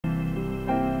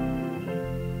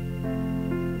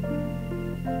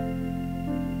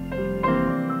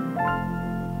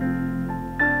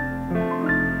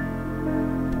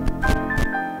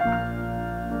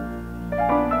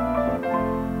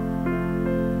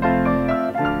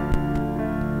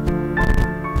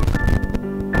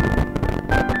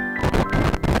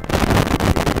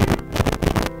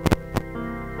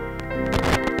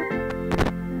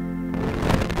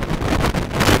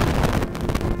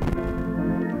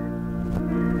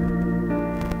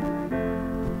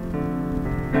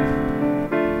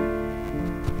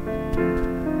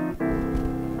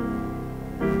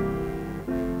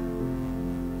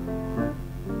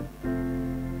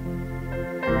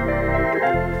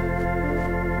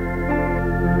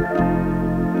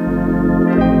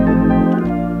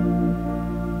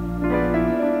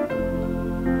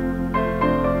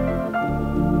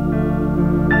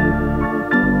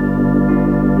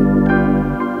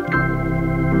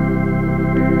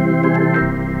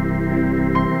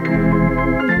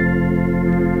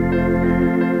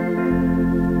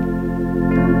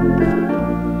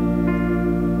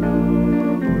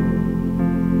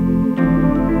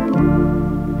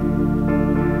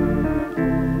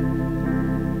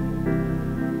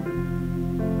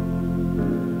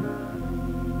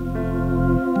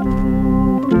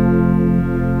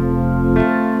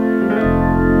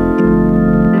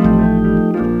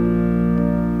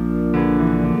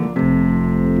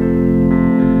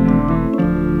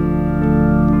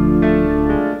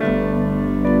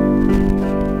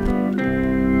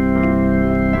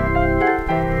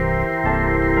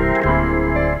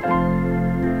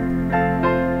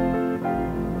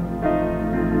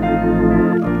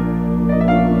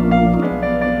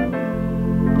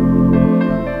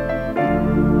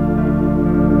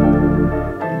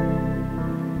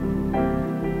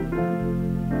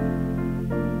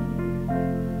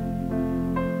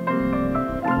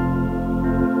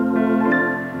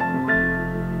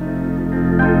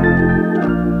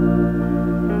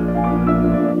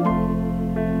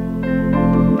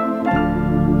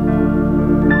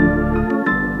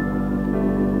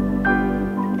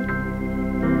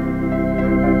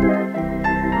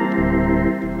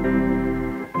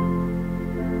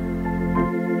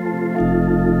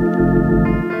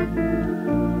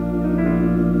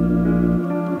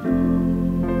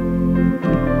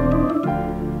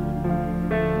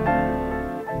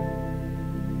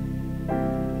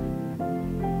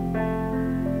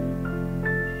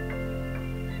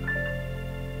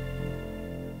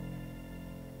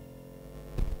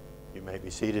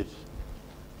Seated.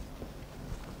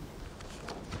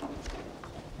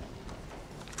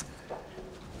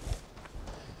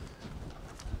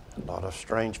 A lot of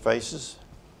strange faces,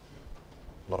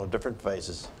 a lot of different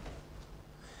faces.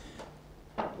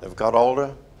 They've got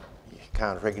older, you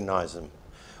can't recognize them.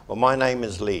 Well, my name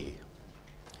is Lee,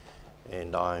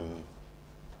 and I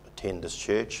attend this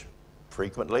church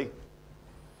frequently.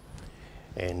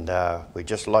 And we'd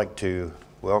just like to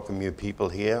welcome you people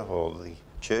here, or the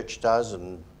church does,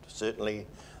 and certainly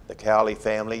the Cowley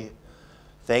family.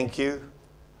 Thank you.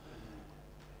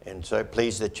 And so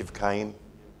pleased that you've came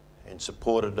and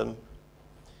supported them.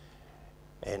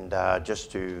 And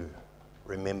just to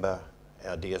remember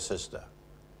our dear sister.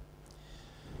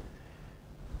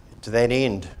 To that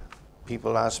end,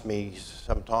 people ask me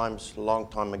sometimes, a long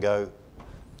time ago,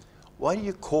 why do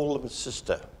you call them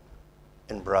sister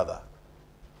and brother?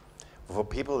 For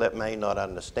people that may not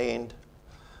understand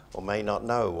or may not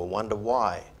know or wonder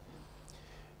why,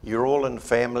 you're all in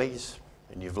families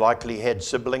and you've likely had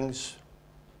siblings,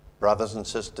 brothers and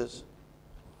sisters.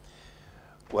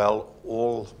 Well,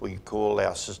 all we call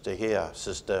our sister here,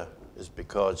 sister, is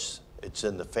because it's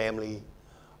in the family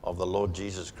of the Lord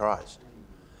Jesus Christ.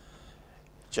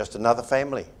 Just another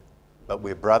family, but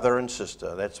we're brother and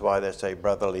sister. That's why they say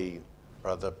brotherly,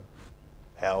 brother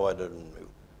Howard and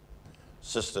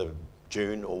sister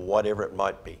June, or whatever it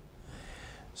might be.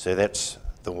 So that's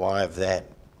the why of that.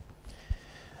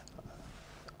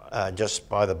 Just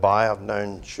by the by, I've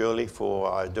known Shirley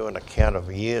for, I do an account of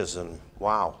years, and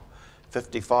wow,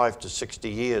 55 to 60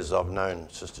 years I've known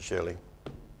Sister Shirley.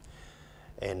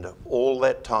 And all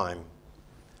that time,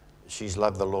 she's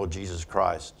loved the Lord Jesus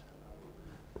Christ.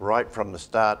 Right from the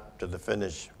start to the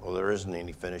finish, well, there isn't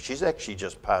any finish. She's actually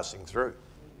just passing through.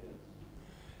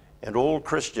 And all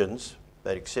Christians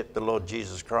that accept the Lord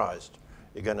Jesus Christ,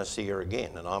 you're going to see her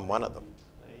again, and I'm one of them.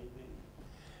 Amen.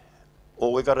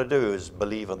 All we've got to do is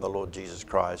believe in the Lord Jesus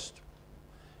Christ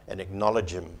and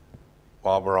acknowledge him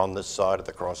while we're on this side of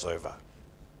the crossover.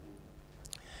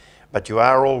 But you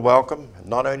are all welcome,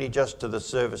 not only just to the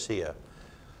service here,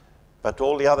 but to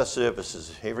all the other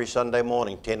services. Every Sunday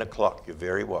morning, 10 o'clock, you're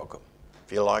very welcome.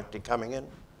 If you like to coming in,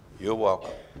 you're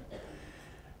welcome.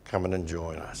 Come in and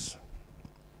join us.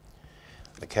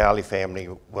 The Cowley family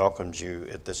welcomes you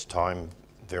at this time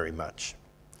very much.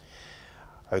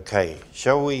 Okay,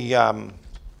 shall we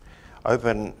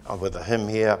open with a hymn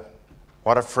here,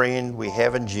 What a Friend We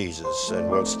Have in Jesus,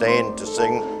 and we'll stand to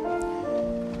sing.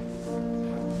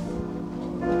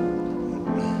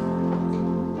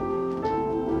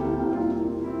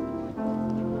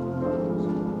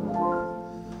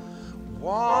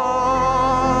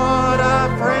 What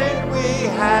a friend we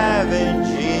have in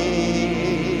Jesus.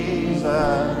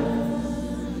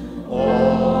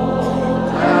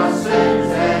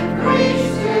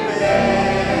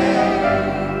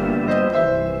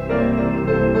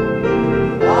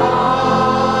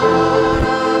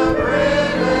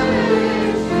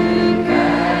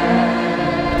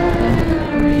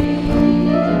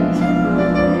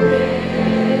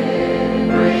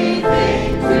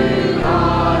 Everything to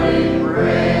God in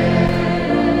prayer.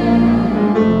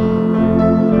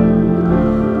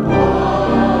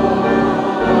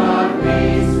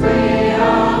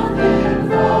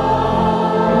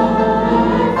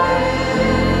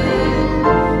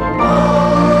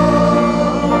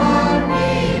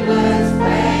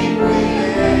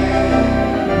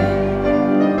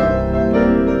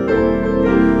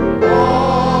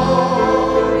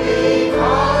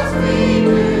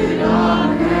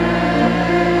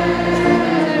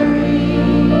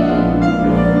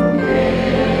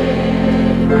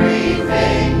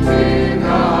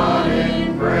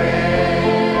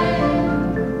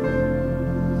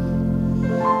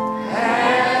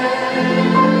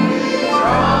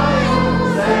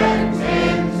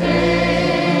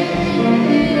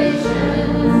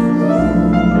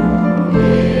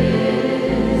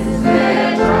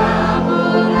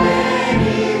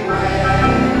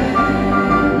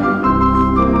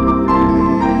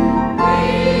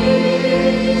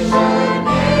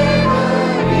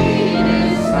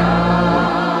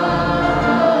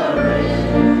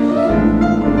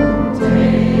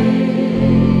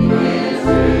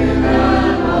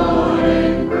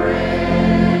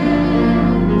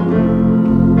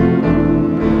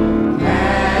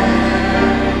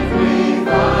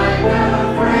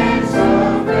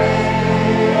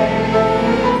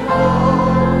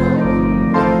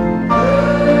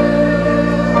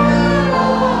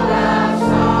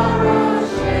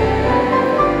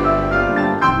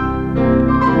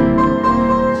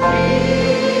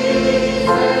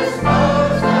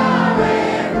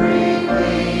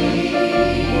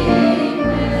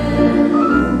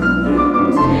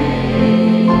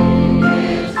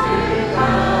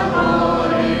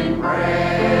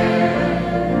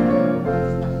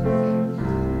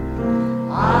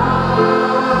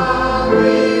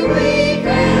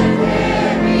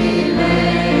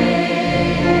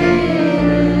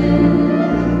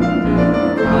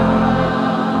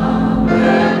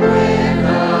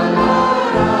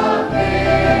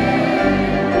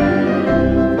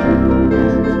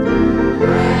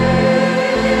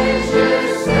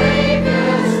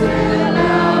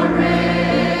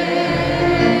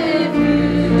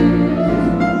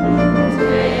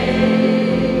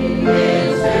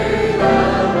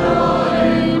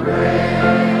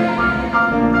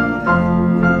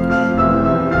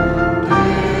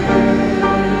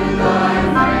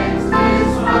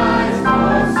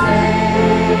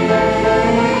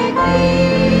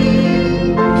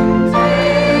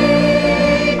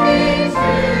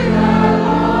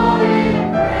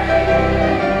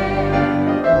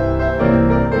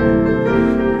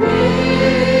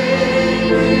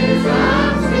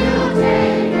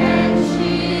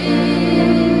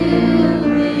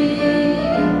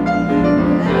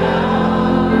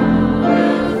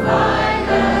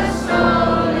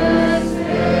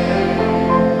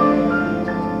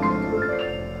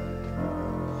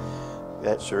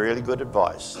 some really good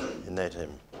advice in that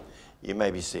hymn. You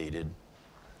may be seated.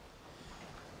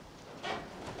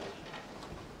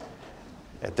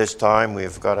 At this time,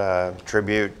 we've got a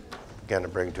tribute going to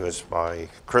bring to us by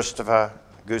Christopher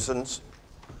Goosens,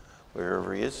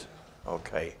 wherever he is.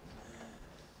 Okay.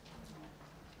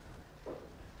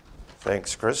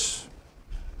 Thanks, Chris.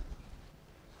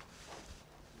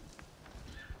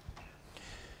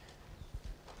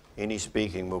 Any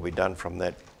speaking will be done from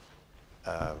that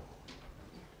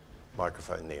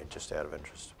microphone there, just out of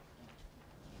interest.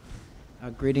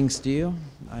 Greetings to you.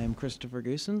 I am Christopher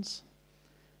Goosens.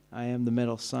 I am the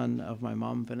middle son of my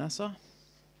mom, Vanessa.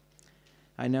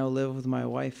 I now live with my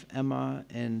wife, Emma,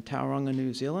 in Tauranga,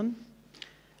 New Zealand.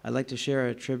 I'd like to share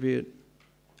a tribute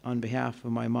on behalf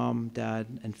of my mom, dad,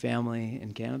 and family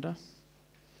in Canada.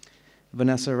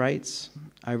 Vanessa writes,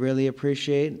 I really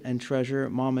appreciate and treasure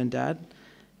mom and dad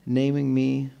naming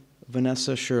me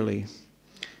Vanessa Shirley.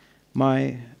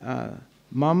 My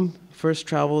mom first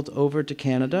traveled over to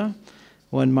Canada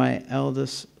when my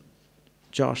eldest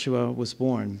Joshua was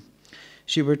born.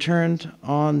 She returned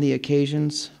on the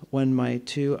occasions when my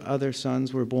two other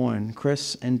sons were born,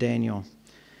 Chris and Daniel.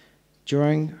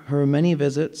 During her many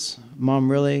visits, Mom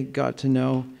really got to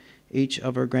know each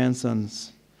of her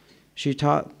grandsons. She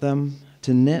taught them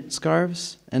to knit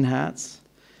scarves and hats.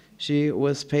 She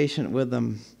was patient with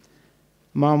them.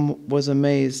 Mom was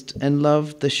amazed and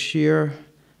loved the sheer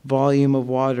volume of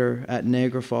water at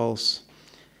Niagara Falls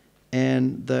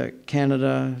and the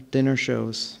Canada dinner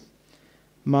shows.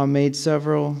 Mom made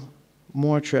several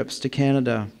more trips to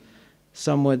Canada,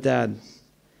 some with Dad.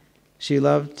 She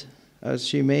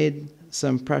made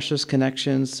some precious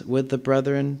connections with the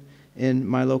brethren in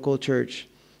my local church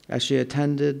as she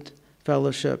attended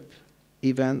fellowship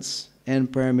events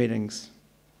and prayer meetings.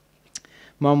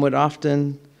 Mom would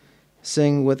often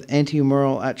sing with Auntie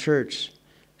Merle at church.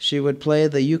 She would play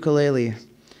the ukulele.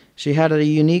 She had a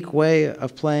unique way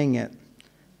of playing it.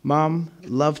 Mom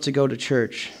loved to go to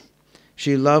church.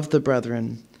 She loved the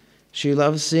brethren. She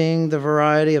loved seeing the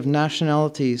variety of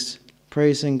nationalities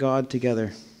praising God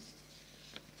together.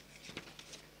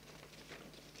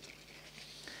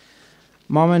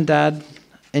 Mom and Dad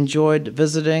enjoyed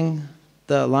visiting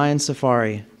the Lion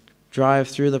Safari, drive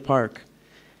through the park,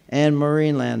 and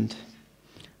Marineland.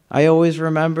 I always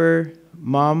remember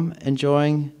Mom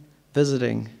enjoying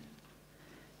visiting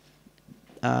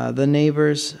the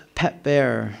neighbor's pet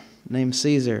bear named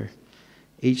Caesar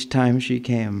each time she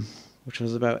came, which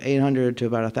was about 800 to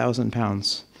about 1,000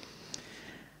 pounds.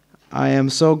 I am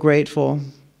so grateful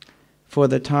for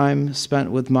the time spent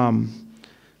with Mom.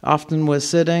 Often was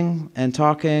sitting and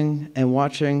talking and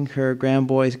watching her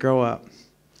grandboys grow up.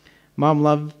 Mom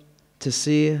loved to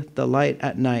see the light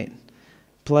at night,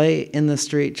 play in the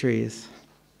street trees.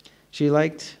 She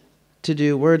liked to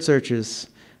do word searches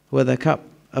with a cup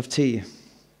of tea.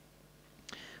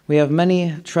 We have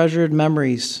many treasured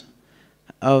memories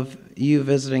of you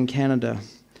visiting Canada.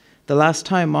 The last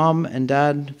time Mom and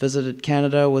Dad visited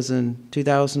Canada was in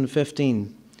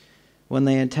 2015 when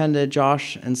they attended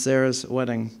Josh and Sarah's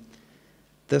wedding.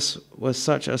 This was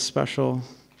such a special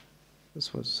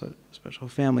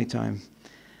family time.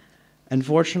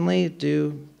 Unfortunately,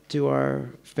 due to our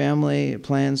family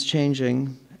plans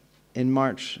changing in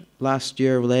March last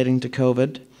year relating to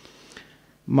COVID,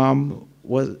 Mom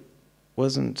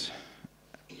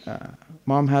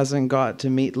hasn't got to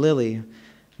meet Lily,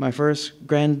 my first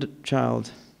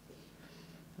grandchild,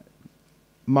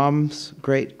 Mom's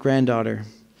great-granddaughter.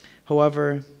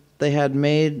 However, they had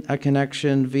made a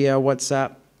connection via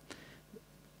WhatsApp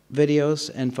videos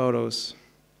and photos.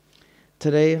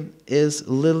 Today is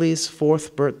Lily's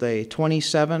 4th birthday,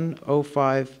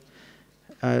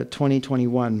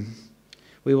 27/05/2021.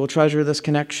 We will treasure this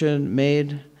connection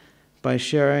made by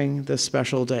sharing this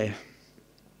special day.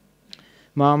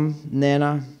 Mom,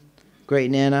 Nana,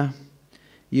 great Nana,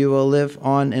 you will live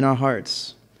on in our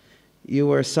hearts. You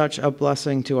were such a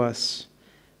blessing to us.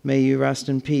 May you rest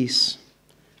in peace.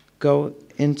 Go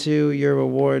into your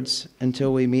rewards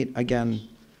until we meet again.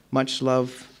 Much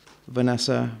love,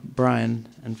 Vanessa, Brian,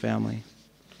 and family.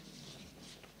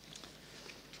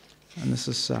 And this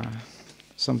is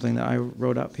something that I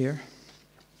wrote up here.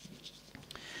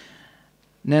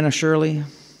 Nana Shirley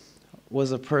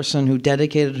was a person who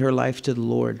dedicated her life to the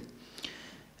Lord,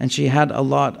 and she had a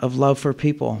lot of love for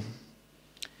people.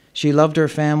 She loved her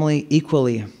family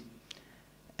equally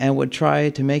and would try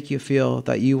to make you feel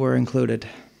that you were included.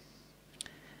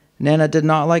 Nana did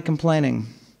not like complaining.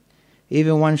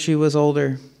 Even when she was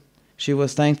older, she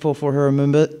was thankful for her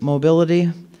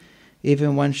mobility,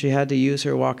 even when she had to use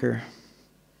her walker.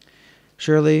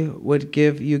 Shirley would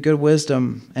give you good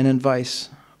wisdom and advice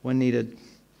when needed.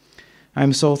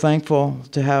 I'm so thankful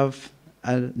to have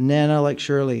a Nana like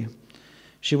Shirley.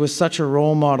 She was such a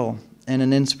role model and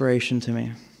an inspiration to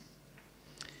me.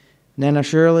 Nana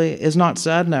Shirley is not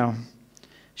sad now.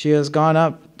 She has gone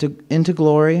up into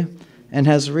glory and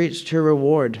has reached her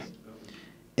reward.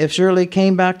 If Shirley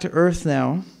came back to earth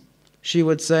now, she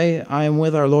would say, I am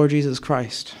with our Lord Jesus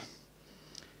Christ.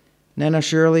 Nana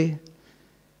Shirley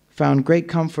found great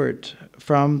comfort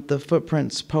from the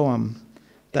Footprints poem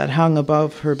that hung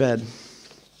above her bed.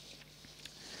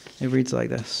 It reads like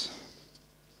this.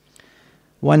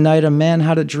 One night a man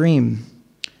had a dream.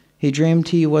 He dreamed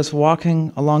he was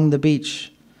walking along the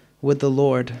beach with the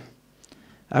Lord.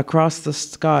 Across the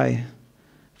sky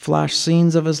flashed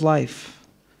scenes of his life.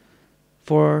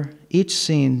 For each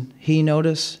scene he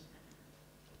noticed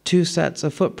 2 sets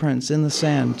of footprints in the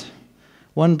sand.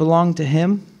 One belonged to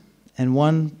him and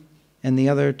the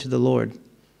other to the Lord.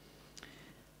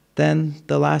 Then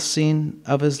the last scene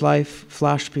of his life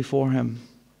flashed before him.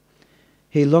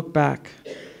 He looked back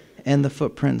at the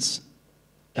footprints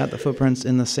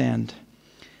in the sand.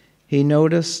 He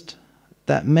noticed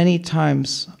that many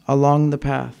times along the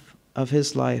path of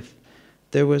his life,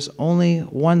 there was only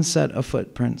 1 set of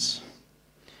footprints.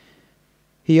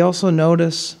 He also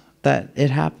noticed that it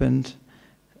happened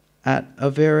at a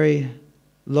very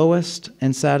lowest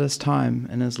and saddest time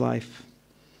in his life.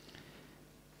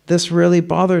 This really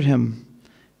bothered him,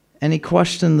 and he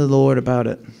questioned the Lord about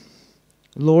it.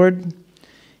 Lord,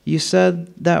 you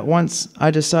said that once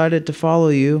I decided to follow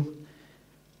you,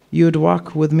 you would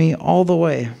walk with me all the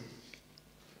way.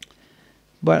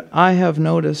 But I have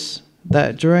noticed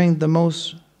that during the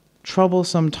most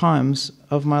troublesome times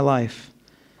of my life,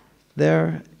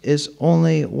 there is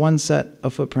only 1 set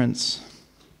of footprints.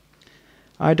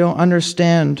 I don't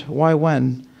understand why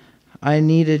when I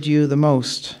needed you the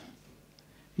most,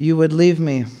 you would leave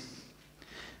me.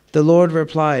 The Lord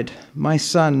replied, my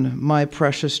son, my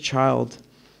precious child,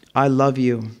 I love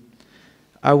you.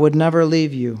 I would never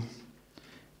leave you.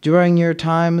 During your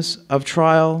times of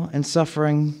trial and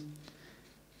suffering,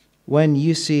 when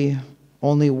you see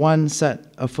only 1 set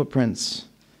of footprints,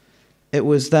 it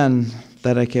was then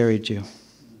that I carried you.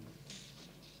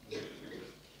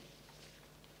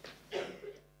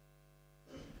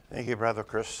 Thank you, Brother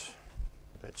Chris.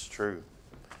 That's true.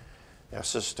 Our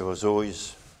sister was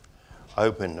always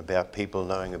open about people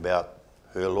knowing about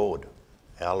her Lord,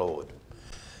 our Lord.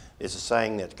 There's a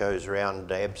saying that goes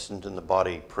around, absent in the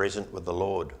body, present with the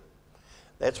Lord.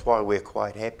 That's why we're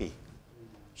quite happy.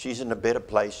 She's in a better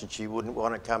place and she wouldn't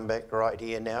want to come back right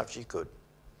here now if she could.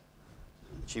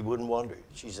 She wouldn't want to.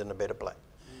 She's in a better place.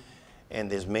 And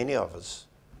there's many of us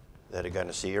that are going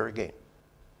to see her again.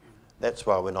 That's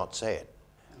why we're not sad.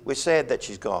 We're sad that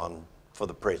she's gone for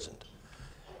the present.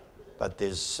 But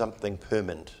there's something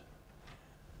permanent,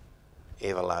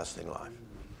 everlasting life.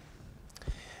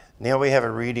 Now we have a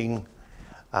reading,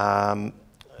 a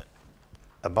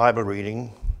Bible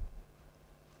reading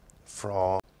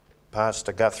from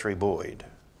Pastor Guthrie Boyd.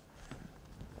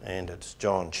 And it's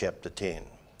John chapter 10,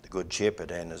 the Good Shepherd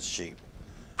and his sheep.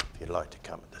 If you'd like to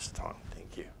come at this time,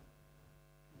 thank you.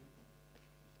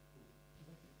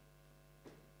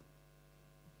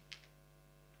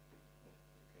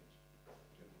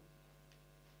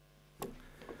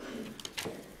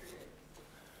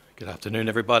 Good afternoon,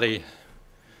 everybody.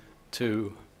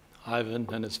 To Ivan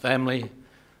and his family,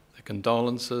 the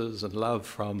condolences and love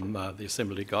from the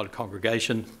Assembly of God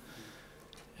congregation.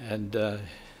 And but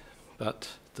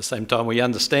at the same time, we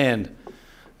understand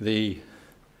it's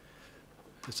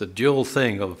a dual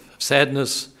thing of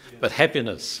sadness but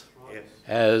happiness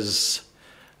as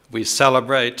we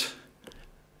celebrate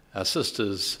our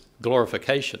sister's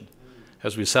glorification,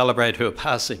 as we celebrate her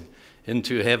passing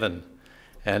into heaven.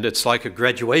 And it's like a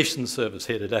graduation service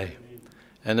here today.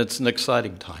 And it's an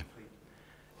exciting time.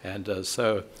 And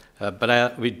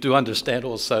but we do understand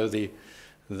also the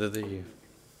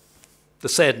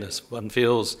sadness one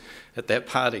feels at that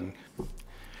parting.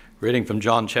 Reading from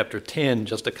John chapter 10,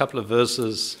 just a couple of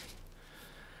verses.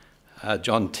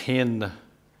 John 10,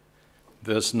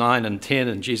 verse 9 and 10,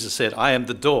 and Jesus said, I am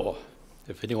the door.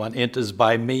 If anyone enters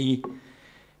by me,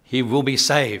 he will be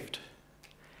saved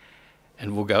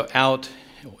and will go out,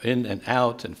 in and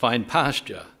out, and find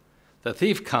pasture. The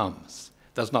thief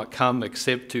does not come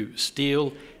except to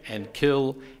steal and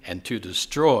kill and to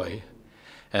destroy.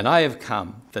 And I have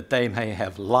come that they may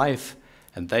have life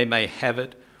and they may have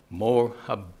it more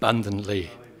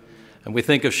abundantly. And we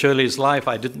think of Shirley's life.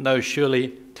 I didn't know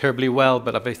Shirley terribly well,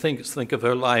 but if I think of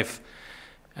her life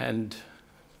and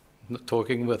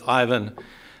talking with Ivan,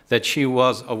 that she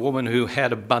was a woman who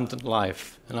had abundant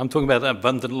life. And I'm talking about that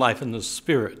abundant life in the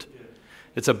spirit.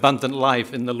 It's abundant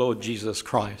life in the Lord Jesus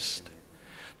Christ.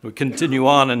 We continue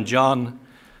on in John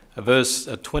verse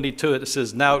 22. It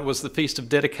says, "Now it was the feast of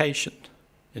dedication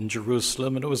in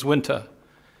Jerusalem, and it was winter.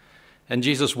 And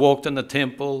Jesus walked in the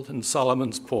temple in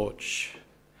Solomon's porch.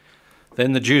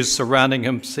 Then the Jews surrounding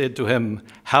him said to him,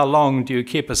 'How long do you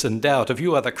keep us in doubt? If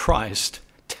you are the Christ,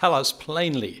 tell us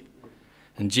plainly.'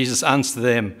 And Jesus answered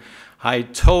them, 'I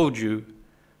told you,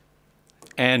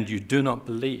 and you do not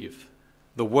believe.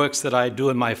 The works that I do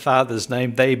in my Father's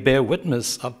name, they bear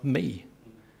witness of me.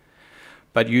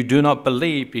 But you do not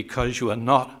believe because you are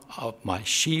not of my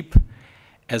sheep.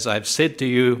 As I've said to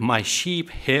you, my sheep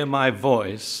hear my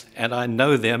voice, and I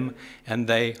know them, and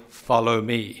they follow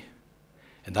me.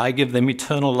 And I give them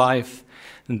eternal life,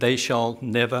 and they shall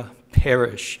never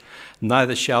perish,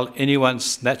 neither shall anyone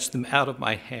snatch them out of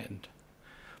my hand.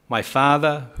 My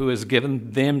Father, who has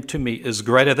given them to me, is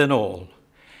greater than all,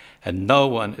 and no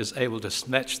one is able to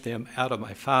snatch them out of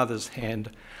my Father's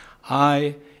hand.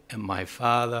 I and my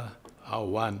Father are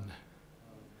one.'"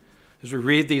 As we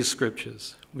read these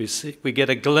scriptures, we get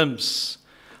a glimpse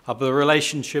of the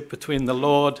relationship between the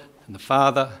Lord and the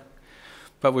Father,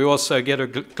 but we also get a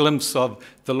glimpse of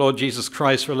the Lord Jesus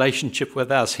Christ's relationship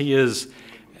with us. He is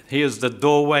the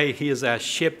doorway, he is our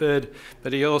shepherd,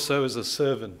 but he also is a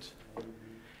servant.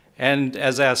 And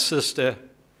as our sister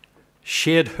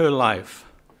shared her life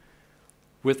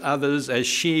with others as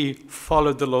she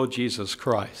followed the Lord Jesus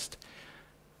Christ,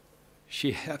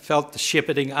 she felt the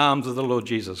shepherding arms of the Lord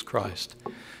Jesus Christ.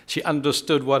 She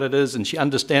understood what it is, and she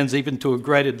understands even to a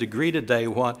greater degree today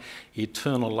what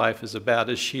eternal life is about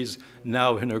as she's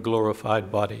now in her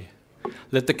glorified body.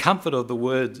 Let the comfort of the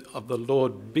word of the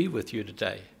Lord be with you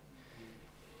today.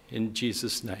 In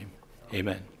Jesus' name,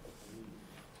 amen.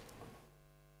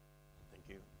 Thank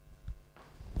you.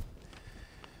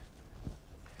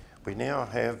 We now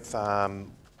have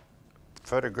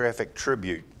photographic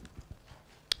tribute,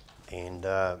 and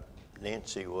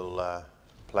Nancy will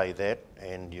play that,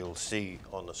 and you'll see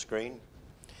on the screen.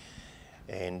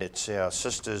 And it's our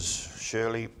sisters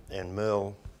Shirley and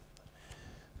Merle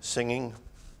singing,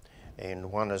 and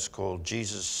one is called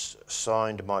 "Jesus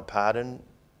Signed My Pardon,"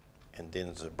 and then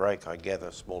there's a break, I gather,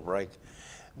 a small break,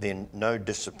 then "No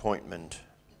Disappointment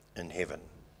in Heaven."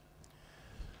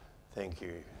 Thank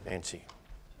you, Nancy.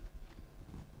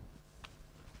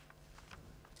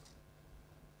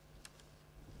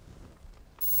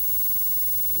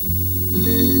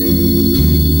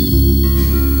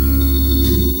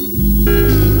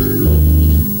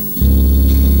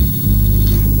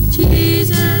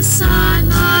 Jesus signed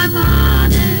my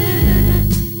pardon,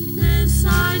 this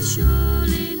I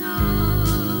surely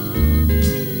know.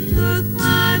 Took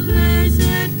my place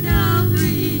at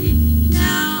Cowley,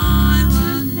 now I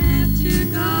won't have to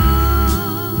go.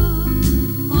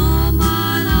 All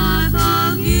my life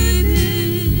I'll give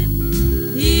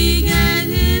him, he gave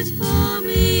his for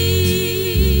me.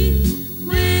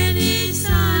 When he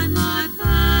signed my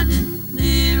pardon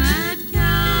there at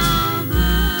Calvary,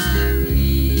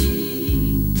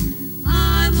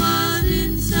 I was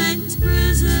in Saint's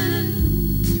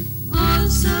prison.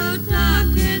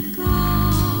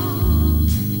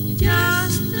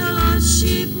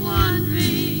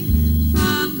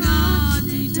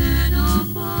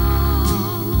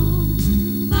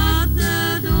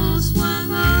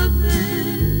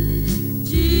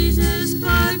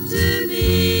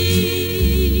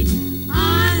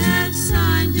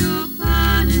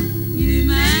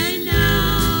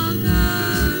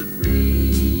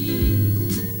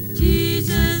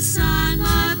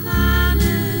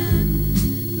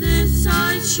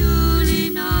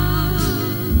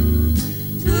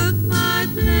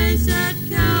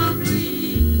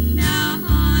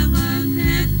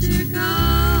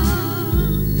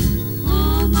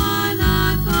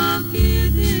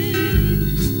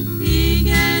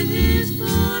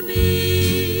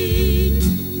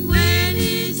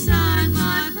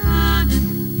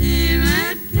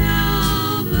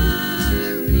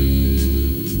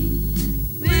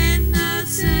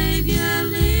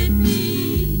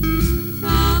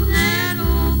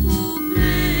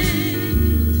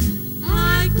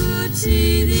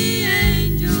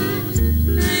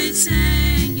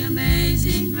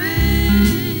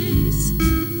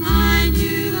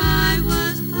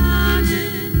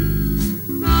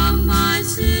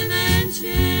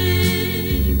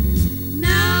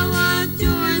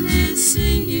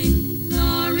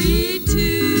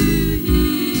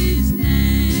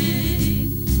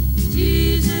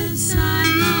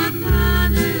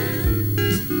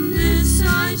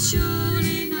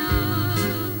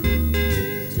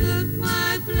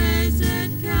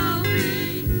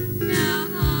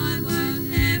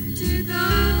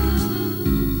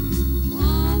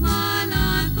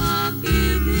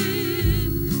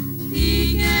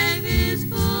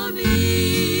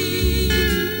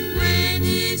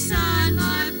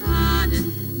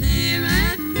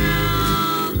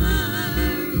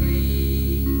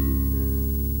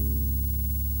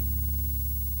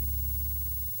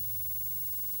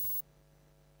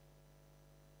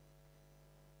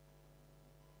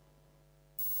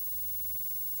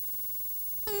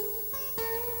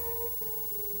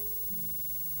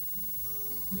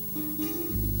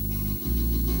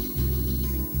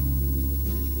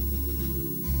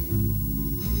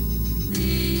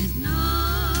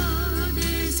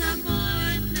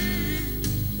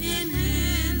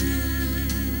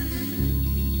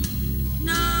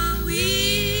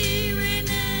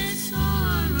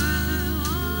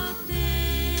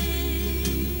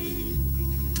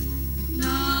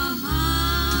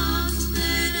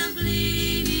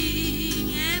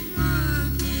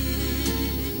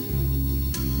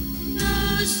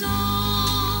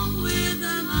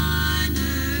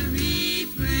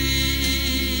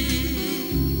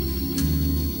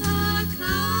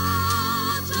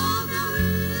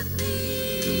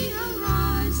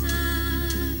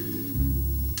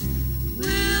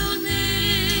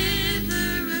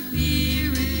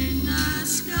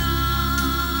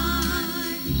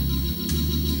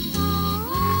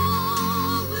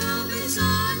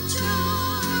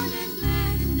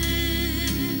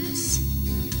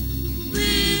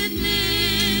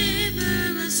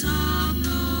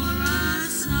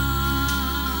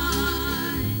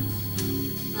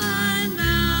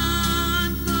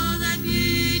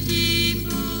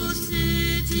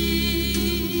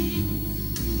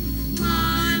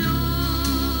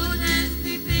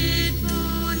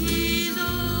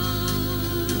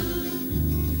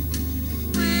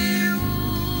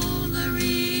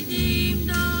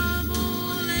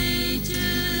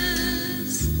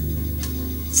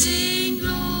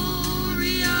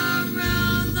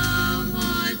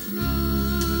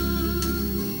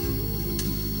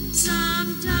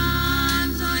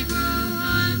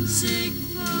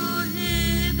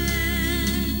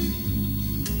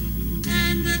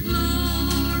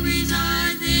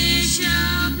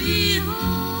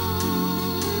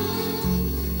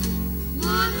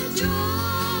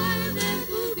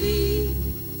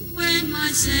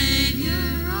 Savior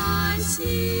I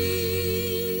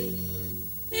see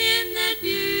in that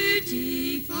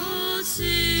beautiful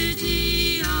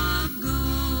city of gold.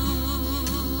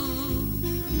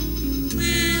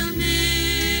 We'll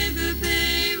never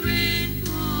pay rent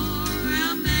for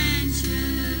our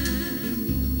mansion.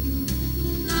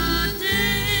 The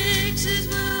taxes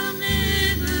will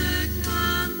never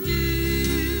come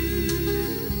due.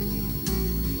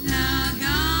 Our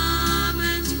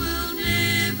garments will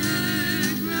never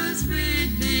grow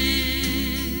threadbare,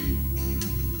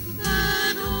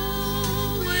 but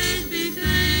always be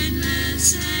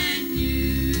fadeless and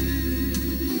new.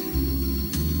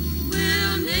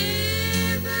 We'll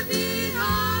never be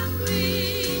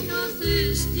hungry nor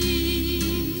thirsty,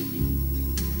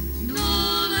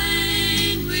 nor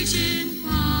languish in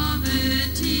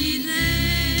poverty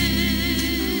there.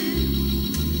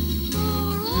 For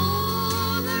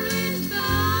all the rich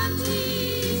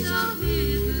bounties of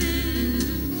heaven,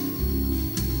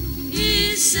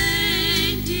 His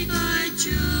sanctified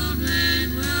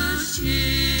children will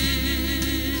share.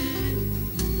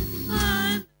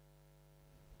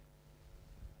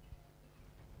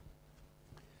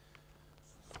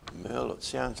 Merle, it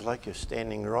sounds like you're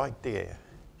standing right there.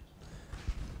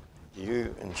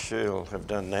 You and Shirley have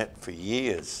done that for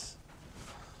years,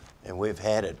 and we've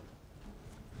had it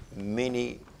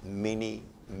many, many,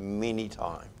 many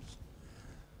times.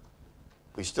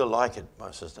 We still like it,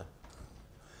 my sister.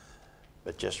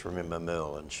 But just remember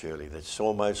Merle and Shirley. That's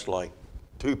almost like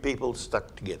two people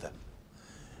stuck together.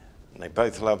 And they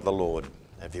both love the Lord.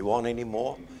 If you want any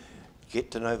more,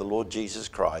 get to know the Lord Jesus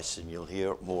Christ, and you'll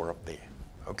hear more up there.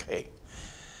 Okay.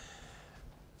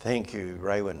 Thank you,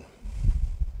 Raywin.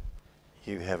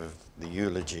 You have the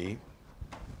eulogy,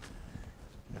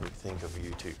 and we think of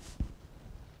you too.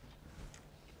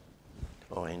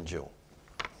 Oh, and Jill.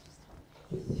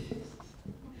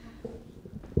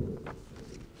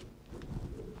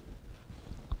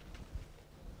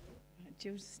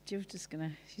 Jill's just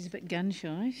gonna, she's a bit gun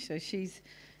shy, so she's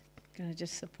gonna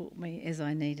just support me as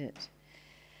I need it.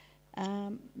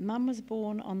 Mum was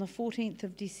born on the 14th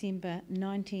of December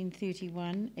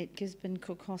 1931 at Gisborne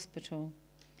Cook Hospital.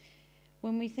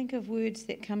 When we think of words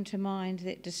that come to mind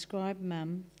that describe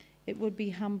Mum, it would be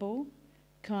humble,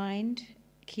 kind,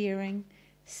 caring,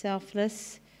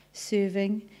 selfless,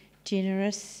 serving,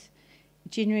 generous,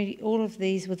 generally all of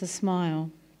these with a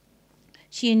smile.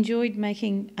 She enjoyed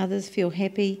making others feel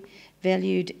happy,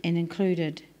 valued and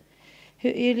included. Her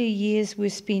early years were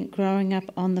spent growing up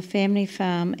on the family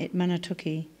farm at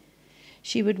Manatuki.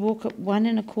 She would walk up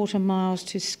 1.25 miles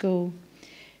to school.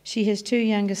 She has two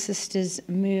younger sisters,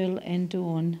 Merle and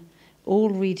Dawn, all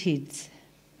redheads.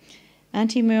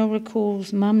 Auntie Merle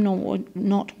recalls Mum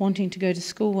not wanting to go to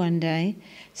school one day,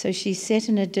 so she sat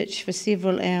in a ditch for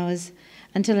several hours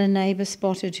until a neighbour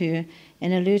spotted her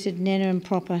and alerted Nana and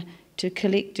Proper to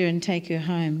collect her and take her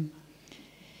home.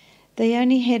 They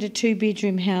only had a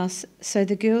 2-bedroom house, so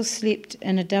the girls slept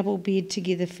in a double bed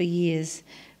together for years,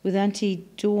 with Auntie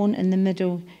Dawn in the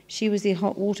middle. She was their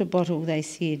hot water bottle, they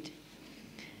said.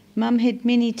 Mum had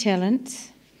many talents.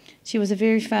 She was a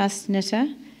very fast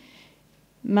knitter.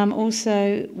 Mum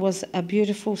also was a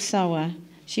beautiful sewer.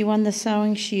 She won the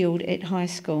sewing shield at high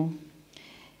school.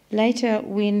 Later,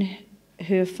 when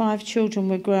her 5 children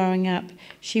were growing up,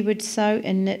 she would sew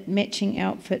and knit matching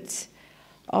outfits,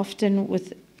 often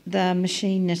with the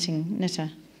machine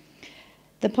knitter.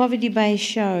 The Poverty Bay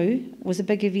show was a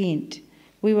big event.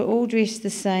 We were all dressed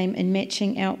the same in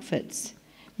matching outfits.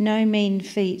 No mean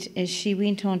feat, as she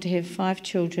went on to have 5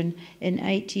 children in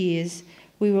 8 years.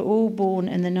 We were all born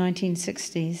in the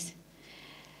 1960s.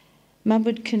 Mum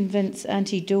would convince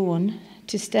Auntie Dawn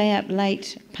to stay up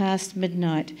late past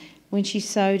midnight when she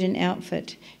sewed an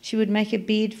outfit. She would make a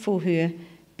bed for her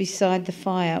beside the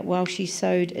fire while she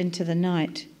sewed into the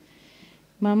night.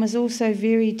 Mum was also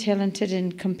very talented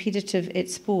and competitive at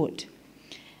sport.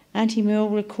 Auntie Merle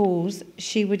recalls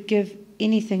she would give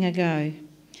anything a go.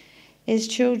 As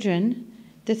children,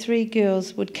 the 3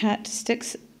 girls would cut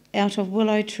sticks out of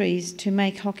willow trees to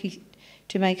make hockey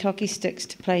sticks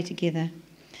to play together.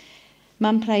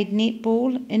 Mum played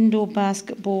netball, indoor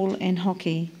basketball and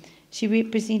hockey. She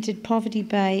represented Poverty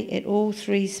Bay at all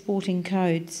 3 sporting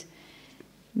codes.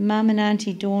 Mum and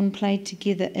Auntie Dawn played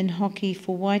together in hockey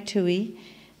for Waitui.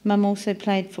 Mum also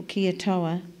played for Kia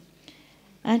Toa.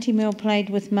 Auntie Merle played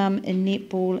with Mum in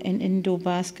netball and indoor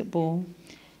basketball.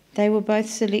 They were both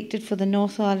selected for the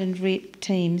North Island rep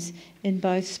teams in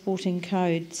both sporting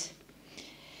codes.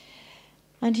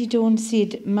 Auntie Dawn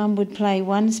said Mum would play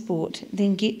one sport,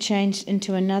 then get changed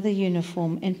into another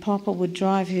uniform, and Papa would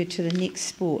drive her to the next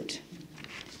sport.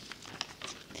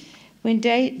 When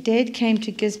Dad came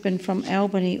to Gisborne from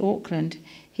Albany, Auckland,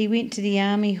 he went to the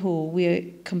Army Hall where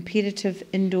competitive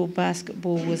indoor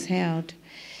basketball was held.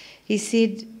 He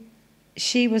said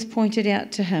she was pointed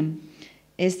out to him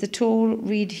as the tall,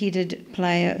 red-headed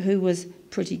player who was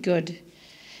pretty good.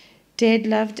 Dad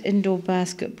loved indoor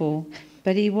basketball,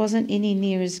 but he wasn't any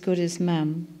near as good as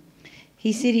Mum.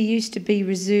 He said he used to be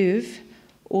reserve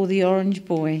or the orange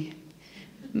boy.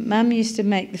 Mum used to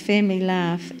make the family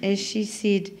laugh as she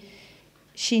said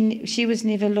she was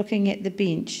never looking at the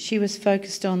bench. She was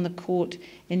focused on the court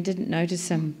and didn't notice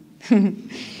him.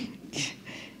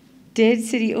 Dad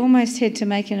said he almost had to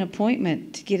make an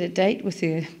appointment to get a date with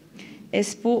her, as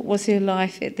sport was her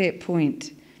life at that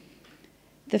point.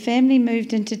 The family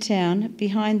moved into town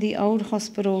behind the old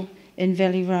hospital in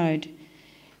Valley Road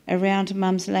around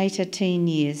Mum's later teen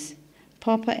years.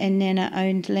 Papa and Nana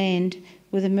owned land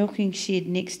with a milking shed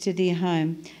next to their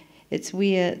home. It's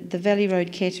where the Valley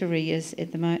Road cattery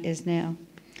is now.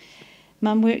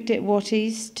 Mum worked at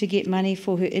Watties to get money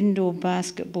for her indoor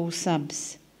basketball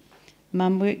subs.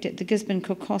 Mum worked at the Gisborne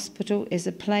Cook Hospital as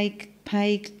a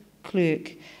paid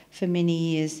clerk for many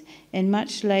years, and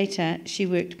much later she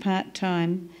worked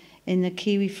part-time in the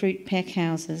kiwi fruit pack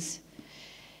houses.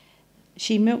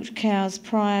 She milked cows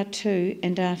prior to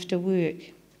and after work.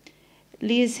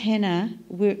 Les Hannah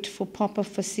worked for Papa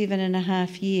for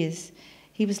 7.5 years.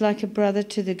 He was like a brother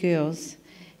to the girls.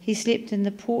 He slept in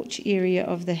the porch area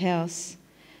of the house.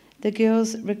 The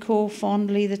girls recall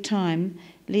fondly the time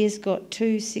Les got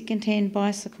 2 second-hand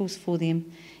bicycles for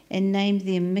them and named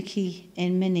them Mickey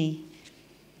and Minnie.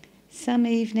 Some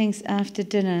evenings after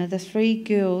dinner, the 3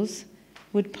 girls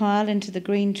would pile into the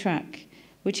green truck,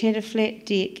 which had a flat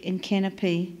deck and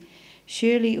canopy.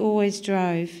 Shirley always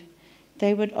drove.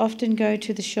 They would often go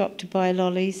to the shop to buy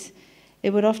lollies.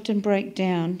 It would often break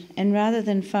down, and rather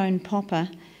than phone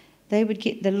Papa, they would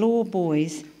get the law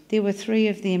boys, there were 3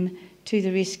 of them, to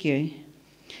the rescue.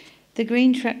 The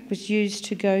green truck was used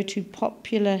to go to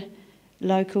popular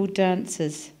local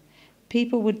dances.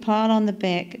 People would pile on the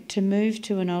back to move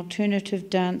to an alternative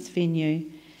dance venue.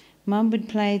 Mum would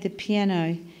play the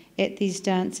piano at these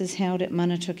dances held at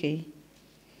Manatuki.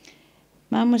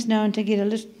 Mum was known to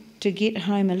get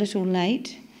home a little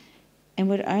late and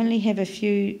would only have a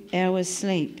few hours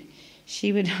sleep.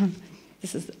 She would,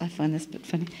 I find this a bit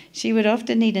funny, she would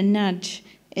often need a nudge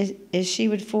as she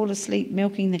would fall asleep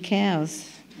milking the cows.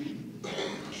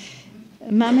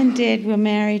 Mum and Dad were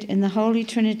married in the Holy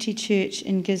Trinity Church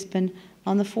in Gisborne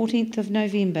on the 14th of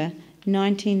November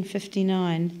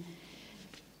 1959.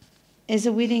 As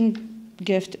a wedding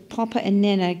gift, Papa and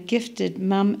Nana gifted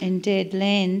Mum and Dad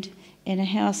land and a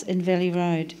house in Valley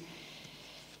Road,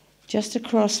 just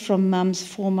across from Mum's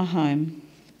former home,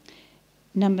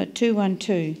 number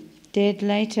 212. Dad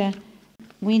later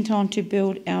went on to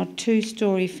build our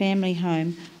 2-storey family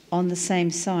home on the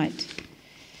same site.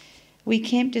 We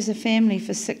camped as a family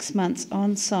for 6 months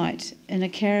on site in a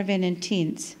caravan and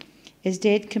tents as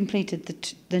Dad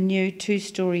completed the new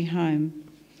 2-storey home.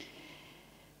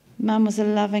 Mum was a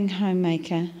loving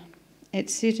homemaker.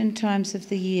 At certain times of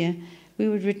the year, we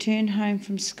would return home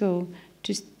from school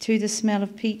to the smell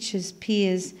of peaches,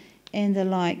 pears and the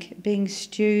like being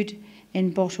stewed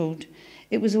and bottled.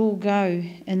 It was all go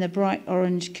in the bright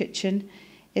orange kitchen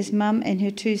as Mum and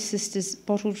her 2 sisters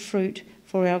bottled fruit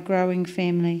for our growing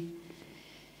family.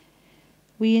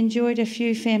 We enjoyed a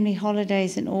few family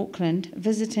holidays in Auckland,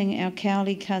 visiting our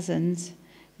Cowley cousins.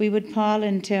 We would pile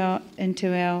into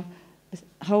our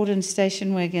Holden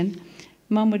station wagon.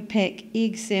 Mum would pack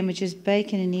egg sandwiches,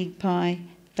 bacon and egg pie,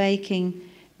 baking,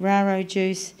 raro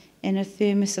juice and a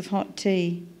thermos of hot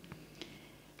tea.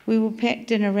 We were packed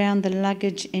in around the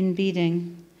luggage and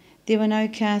bedding. There were no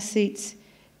car seats,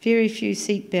 very few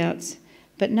seat belts,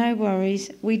 but no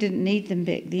worries, we didn't need them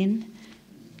back then.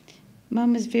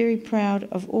 Mum was very proud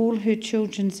of all her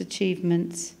children's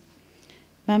achievements.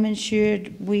 Mum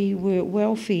ensured we were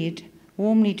well fed,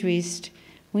 warmly dressed,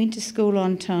 went to school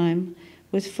on time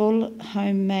with full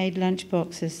homemade lunch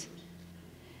boxes.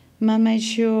 Mum made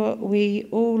sure we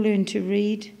all learned to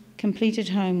read, completed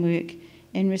homework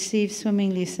and received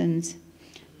swimming lessons.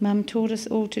 Mum taught us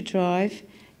all to drive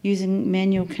using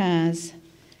manual cars.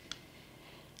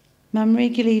 Mum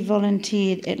regularly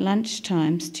volunteered at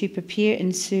lunchtimes to prepare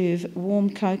and serve warm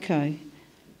cocoa.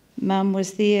 Mum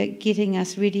was there getting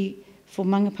us ready for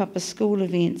Mangapapa school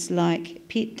events like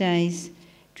pet days,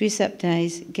 dress-up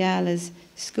days, galas,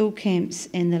 school camps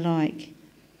and the like.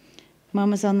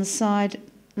 Mum was on the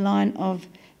sideline of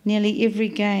nearly every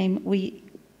game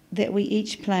that we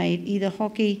each played, either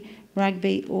hockey,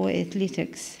 rugby or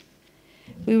athletics.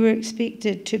 We were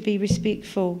expected to be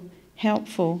respectful,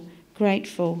 helpful,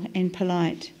 grateful and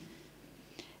polite.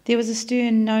 There was a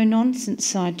stern, no-nonsense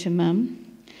side to Mum.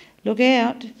 Look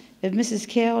out, if Mrs.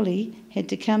 Cowley had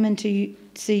to come in to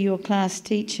see your class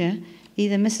teacher,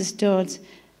 either Mrs. Dodds,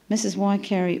 Mrs.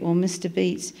 Wycarry or Mr.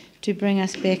 Beats, to bring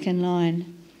us back in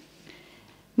line.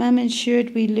 Mum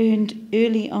ensured we learned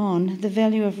early on the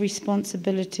value of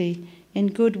responsibility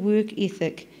and good work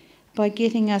ethic by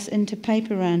getting us into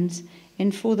paper runs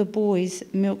and, for the boys,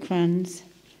 milk runs.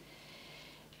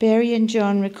 Barry and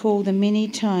John recall the many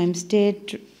times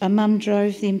Mum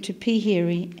drove them to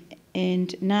Pihere and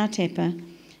Ngātapa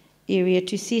area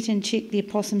to set and check their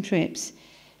possum traps,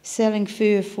 selling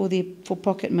fur for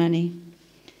pocket money.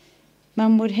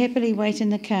 Mum would happily wait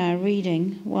in the car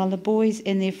reading while the boys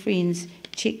and their friends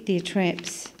checked their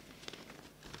traps.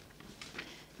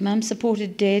 Mum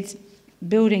supported Dad's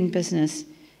building business,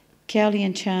 Cowley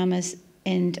and Chalmers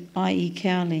and I.E.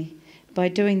 Cowley, by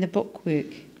doing the bookwork.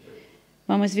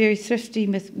 Mum was very thrifty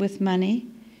with money.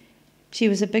 She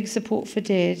was a big support for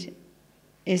Dad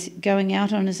as going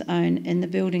out on his own in the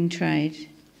building trade.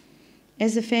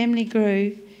 As the family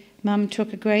grew, Mum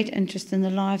took a great interest in the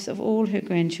lives of all her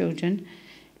grandchildren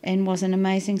and was an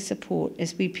amazing support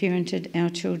as we parented our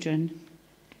children.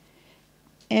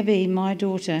 Abby, my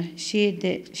daughter, shared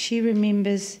that she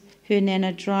remembers her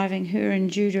Nana driving her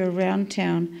and Judah around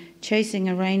town chasing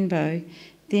a rainbow.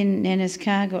 Then Nana's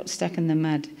car got stuck in the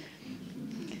mud.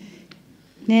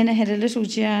 Nana had a little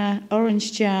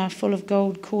orange jar full of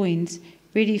gold coins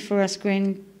ready for us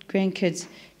grandkids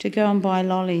to go and buy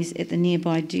lollies at the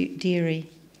nearby dairy.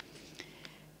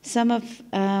 Some of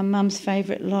Mum's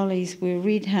favourite lollies were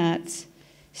red hearts,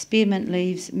 spearmint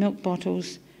leaves, milk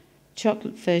bottles,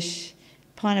 chocolate fish,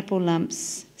 pineapple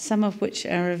lumps, some of which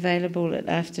are available at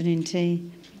afternoon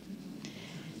tea.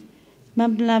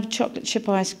 Mum loved chocolate chip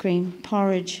ice cream,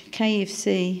 porridge,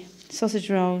 KFC, sausage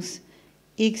rolls,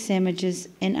 egg sandwiches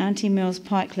and Auntie Mel's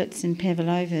pikelets and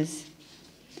pavlovas.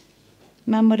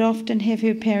 Mum would often have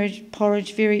her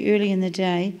porridge very early in the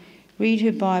day, read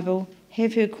her Bible,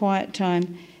 have her quiet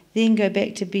time, then go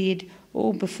back to bed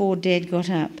all before Dad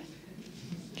got up.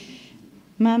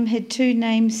 Mum had two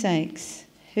namesakes,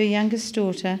 her youngest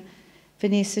daughter,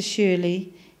 Vanessa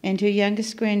Shirley, and her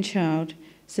youngest grandchild,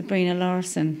 Sabrina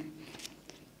Lorison.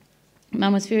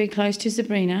 Mum was very close to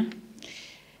Sabrina,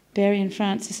 Barry and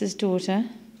Francis's daughter.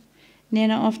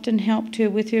 Nana often helped her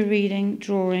with her reading,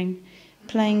 drawing,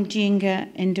 playing Jenga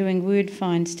and doing word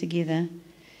finds together.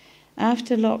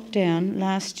 After lockdown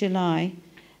last July,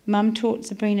 Mum taught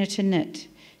Sabrina to knit.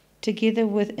 Together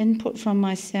with input from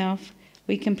myself,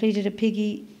 we completed a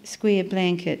piggy square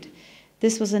blanket.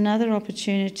 This was another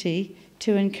opportunity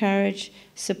to encourage,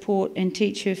 support and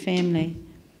teach her family.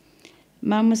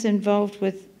 Mum was involved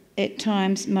with, at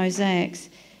times, mosaics,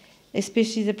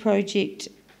 especially the project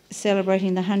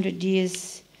celebrating the 100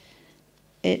 years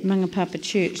at Mangapapa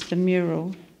Church, the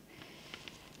mural.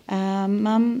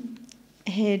 Mum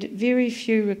had very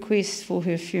few requests for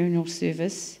her funeral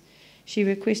service. She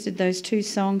requested those two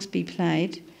songs be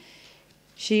played.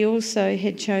 She also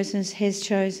has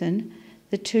chosen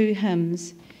the two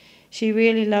hymns. She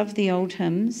really loved the old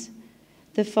hymns.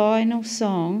 The final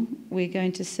song we're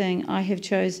going to sing, I have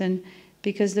chosen,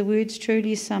 because the words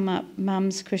truly sum up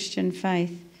Mum's Christian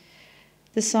faith.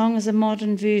 The song is a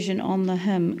modern version on the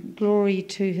hymn, Glory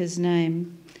to His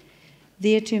Name.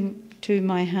 There to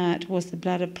my heart was the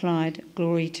blood applied,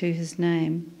 glory to His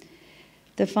name.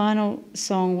 The final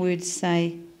song words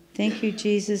say, thank you,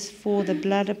 Jesus, for the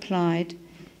blood applied.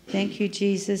 Thank you,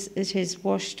 Jesus, it has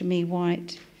washed me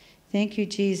white. Thank you,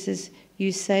 Jesus,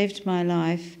 you saved my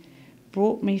life,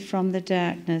 brought me from the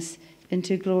darkness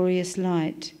into glorious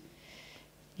light.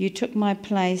 You took my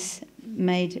place,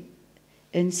 made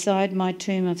inside my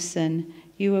tomb of sin.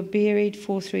 You were buried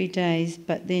for 3 days,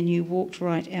 but then you walked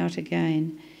right out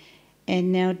again.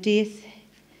 And now death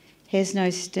has no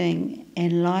sting,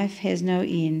 and life has no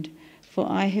end,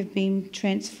 for I have been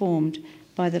transformed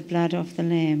by the blood of the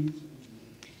Lamb.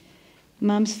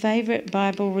 Mum's favourite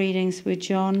Bible readings were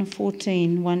John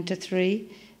 14, 1-3,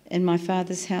 In My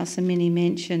Father's House are Many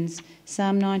Mansions,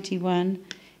 Psalm 91,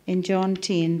 and John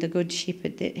 10, the Good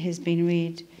Shepherd that has been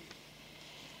read.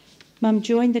 Mum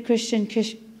joined the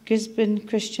Gisborne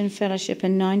Christian Fellowship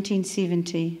in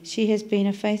 1970. She has been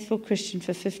a faithful Christian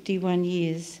for 51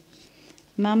 years.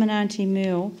 Mum and Auntie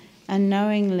Merle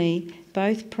unknowingly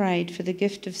both prayed for the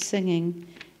gift of singing.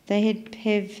 They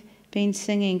have been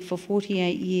singing for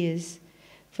 48 years.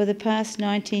 For the past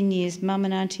 19 years, Mum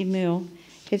and Auntie Merle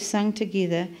have sung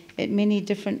together at many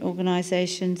different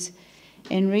organisations,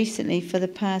 and recently, for the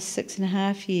past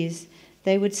 6.5 years,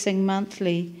 they would sing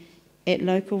monthly at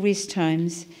local rest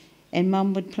homes, and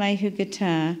Mum would play her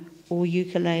guitar or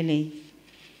ukulele.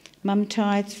 Mum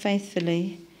tithed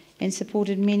faithfully and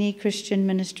supported many Christian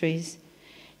ministries.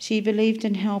 She believed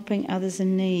in helping others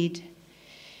in need.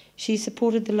 She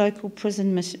supported the local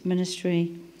prison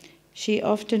ministry. She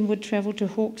often would travel to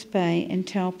Hawke's Bay and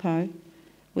Taupo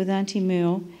with Auntie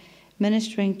Merle,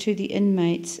 ministering to the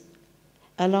inmates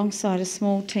alongside a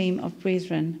small team of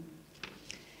brethren.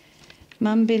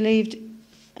 Mum believed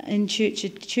in church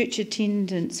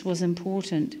attendance was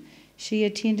important. She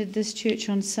attended this church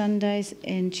on Sundays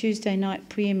and Tuesday night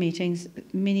prayer meetings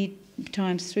many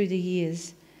times through the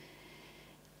years.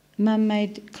 Mum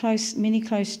made many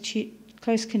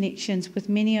close connections with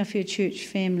many of her church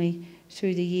family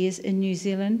through the years in New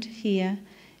Zealand, here,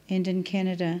 and in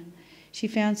Canada. She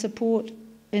found support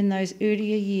in those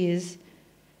earlier years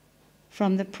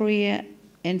from the prayer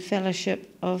and fellowship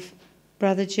of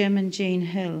Brother Jim and Jean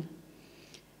Hill.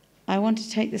 I want to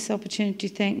take this opportunity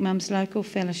to thank Mum's local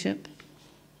fellowship.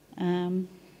 Mum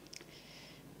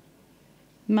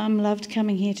loved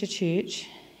coming here to church,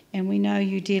 and we know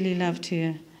you dearly loved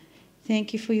her.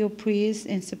 Thank you for your prayers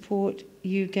and support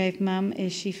you gave Mum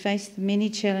as she faced the many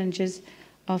challenges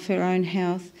of her own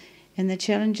health and the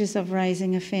challenges of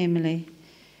raising a family.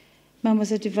 Mum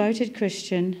was a devoted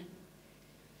Christian.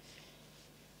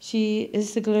 She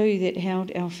is the glue that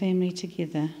held our family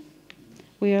together.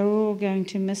 We are all going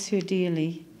to miss her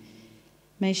dearly.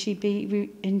 May she be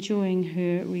enjoying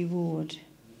her reward.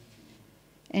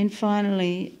 And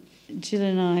finally, Jill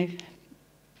and I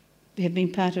have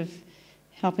been part of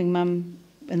helping Mum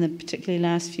in the particularly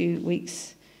last few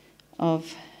weeks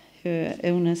of her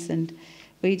illness, and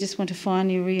we just want to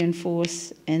finally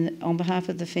reinforce, and on behalf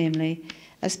of the family,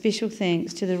 a special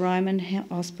thanks to the Ryman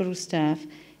Hospital staff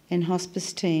and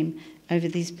hospice team over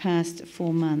these past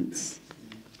 4 months.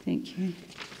 Thank you.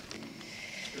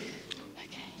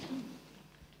 Okay.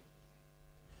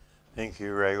 Thank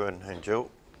you, Raywin and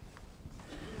Jill.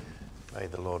 May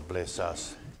the Lord bless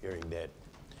us hearing that.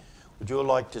 Would you all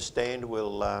like to stand?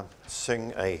 We'll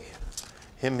sing a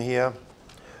hymn here,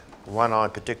 one I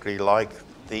particularly like,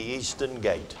 The Eastern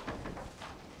Gate.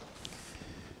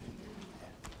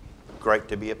 Great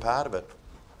to be a part of it.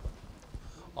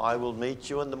 I will meet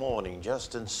you in the morning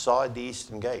just inside the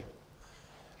Eastern Gate.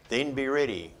 Then be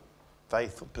ready,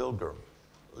 faithful pilgrim,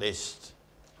 lest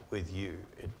with you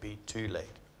it be too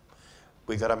late.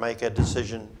 We've got to make a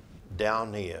decision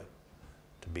down here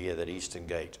to be at that Eastern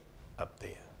Gate up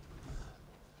there.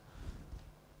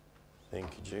 Thank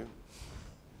you, Jim.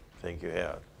 Thank you,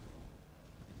 Howard.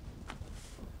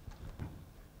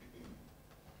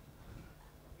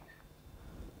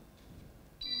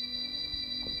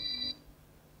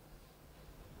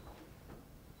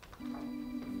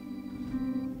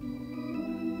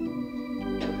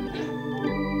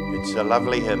 It's a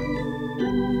lovely hymn.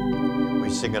 We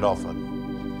sing it often.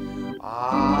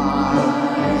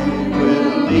 I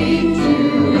will meet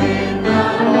you in the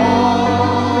morning.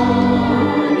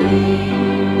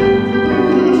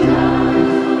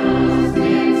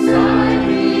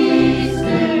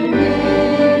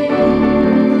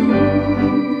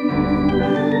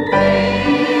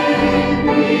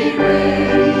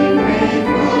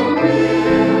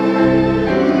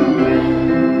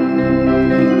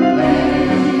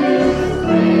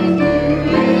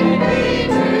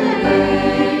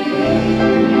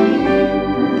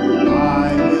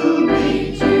 I will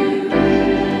meet you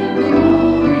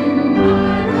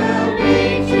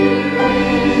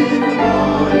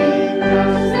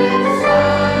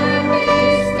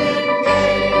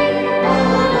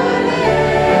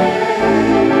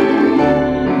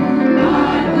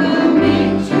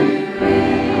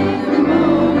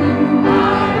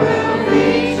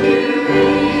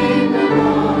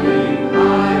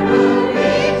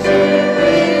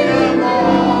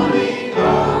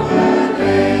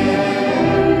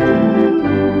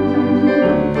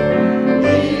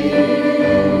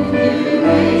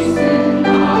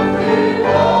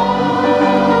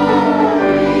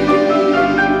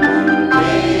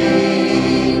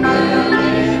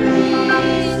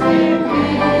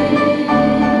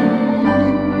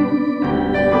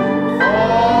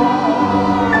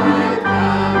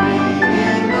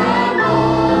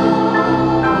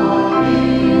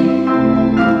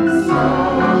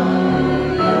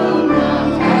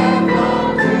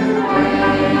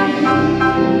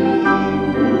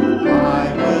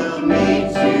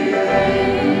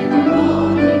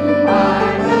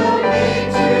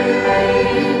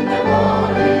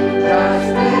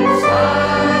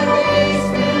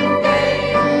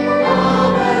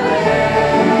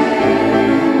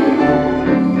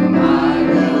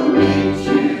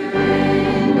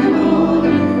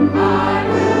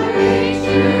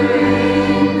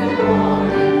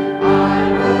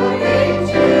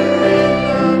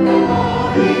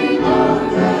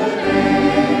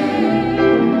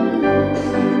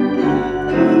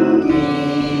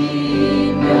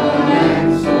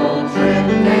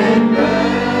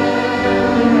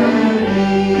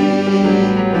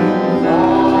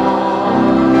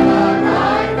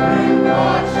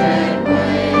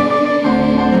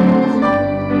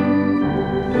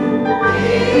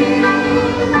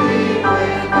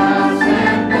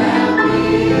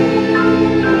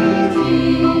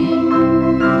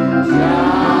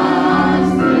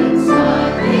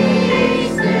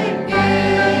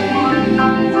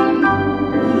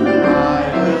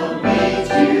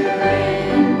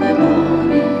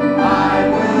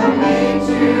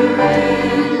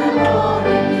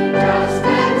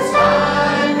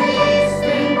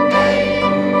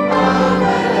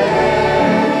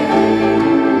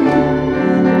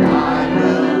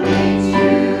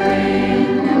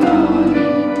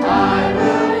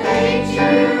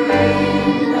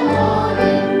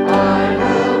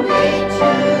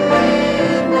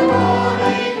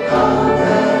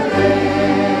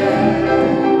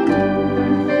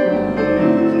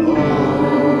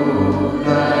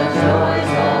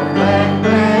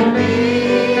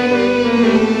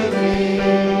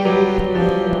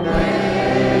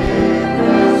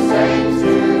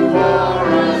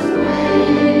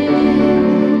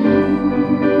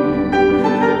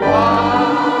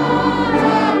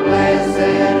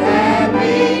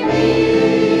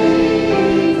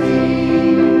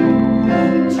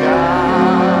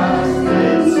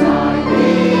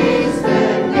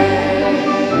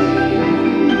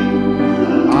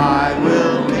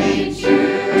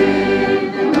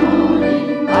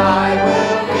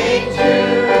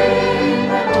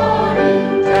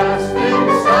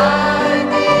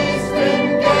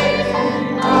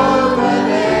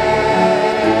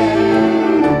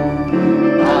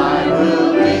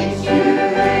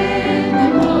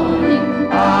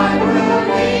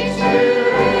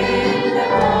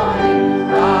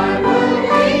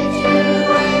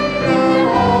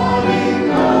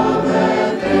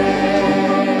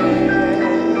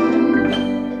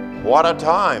a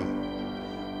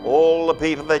time. All the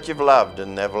people that you've loved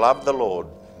and have loved the Lord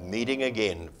meeting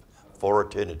again for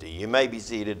eternity. You may be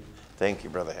seated. Thank you,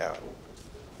 Brother Howard.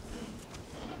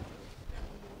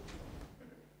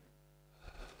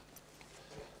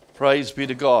 Praise be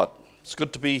to God. It's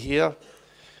good to be here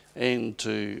and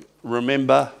to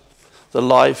remember the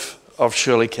life of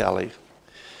Shirley Cowley.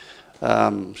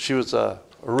 She was a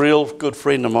real good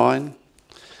friend of mine,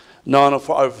 known her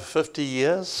for over 50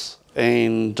 years,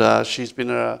 and she's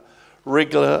been a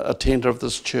regular attender of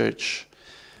this church.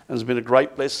 And it's been a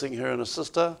great blessing, her and her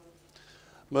sister,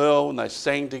 Merle, and they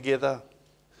sang together.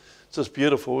 It's just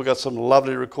beautiful. We've got some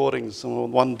lovely recordings.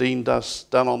 One Dean done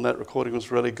on that recording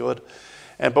was really good.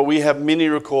 But we have many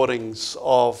recordings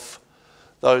of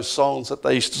those songs that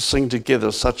they used to sing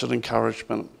together, such an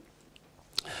encouragement.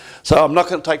 So I'm not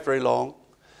going to take very long.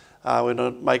 We're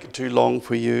not make it too long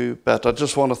for you, but I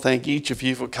just want to thank each of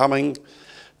you for coming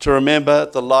to remember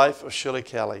the life of Shirley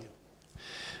Cowley.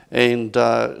 And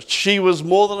she was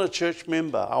more than a church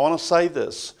member. I want to say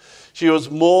this. She was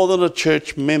more than a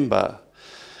church member.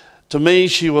 To me,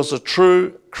 she was a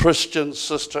true Christian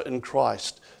sister in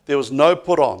Christ. There was no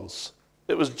put-ons.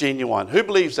 It was genuine. Who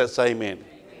believes that? Say amen. Amen.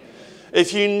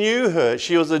 If you knew her,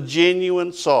 she was a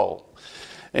genuine soul.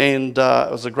 And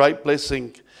it was a great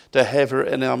blessing to have her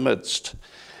in our midst.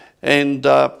 And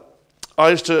I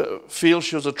used to feel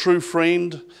she was a true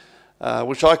friend,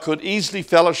 which I could easily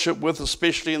fellowship with,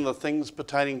 especially in the things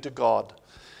pertaining to God.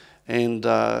 And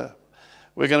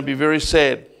we're going to be very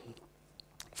sad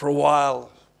for a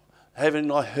while having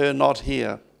her not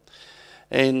here.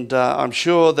 And I'm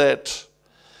sure that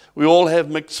we all have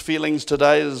mixed feelings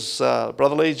today, as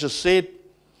Brother Lee just said.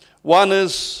 One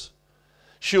is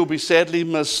she'll be sadly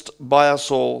missed by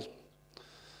us all,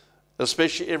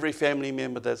 especially every family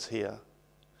member that's here.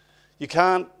 You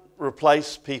can't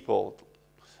replace people,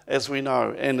 as we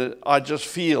know, and I just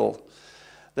feel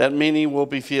that many will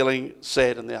be feeling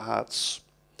sad in their hearts.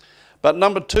 But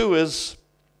number two is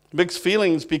mixed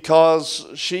feelings because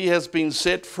she has been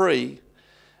set free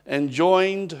and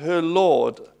joined her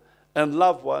Lord and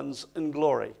loved ones in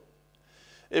glory.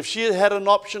 If she had had an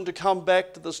option to come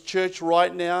back to this church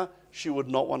right now, she would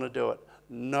not want to do it.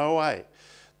 No way.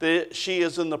 She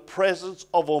is in the presence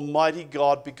of Almighty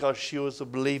God because she was a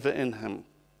believer in Him.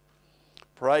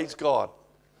 Praise God.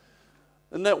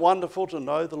 Isn't that wonderful to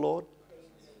know the Lord?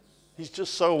 He's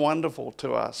just so wonderful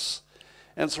to us.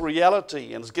 And it's a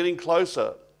reality, and it's getting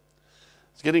closer.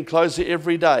 It's getting closer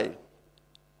every day.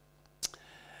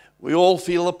 We all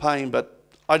feel the pain, but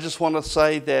I just want to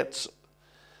say that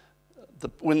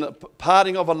when the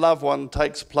parting of a loved one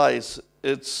takes place,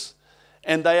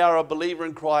 and they are a believer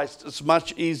in Christ, it's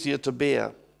much easier to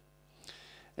bear.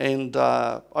 And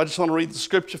I just want to read the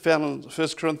scripture found in 1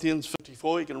 Corinthians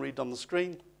 54. You can read it on the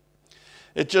screen.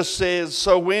 It just says,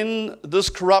 so when this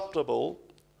corruptible,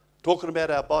 talking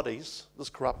about our bodies, this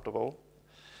corruptible,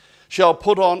 shall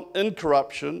put on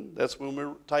incorruption, that's when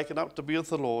we're taken up to be with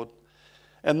the Lord,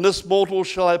 and this mortal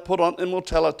shall I put on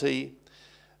immortality,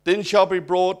 then shall be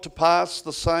brought to pass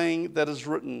the saying that is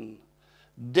written,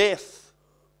 death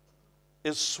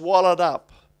is swallowed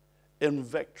up in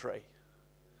victory.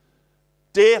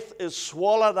 Death is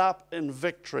swallowed up in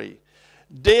victory.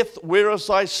 Death, where is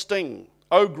thy sting?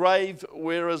 O grave,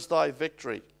 where is thy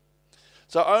victory?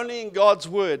 So only in God's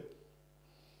word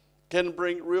can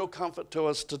bring real comfort to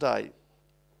us today.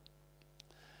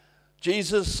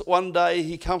 Jesus, one day,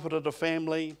 he comforted a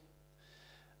family.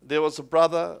 There was a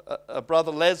brother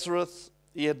Lazarus.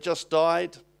 He had just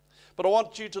died. But I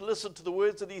want you to listen to the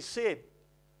words that he said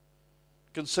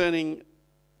concerning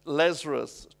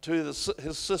Lazarus to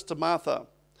his sister Martha.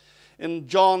 In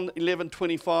John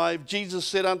 11:25, Jesus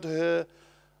said unto her,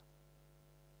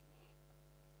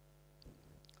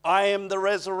 I am the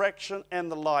resurrection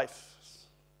and the life.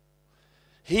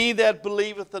 He that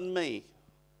believeth in me,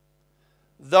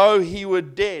 though he were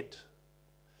dead,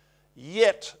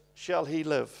 yet shall he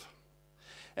live.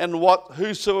 And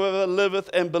whosoever liveth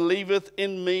and believeth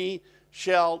in me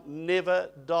shall never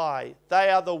die. They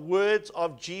are the words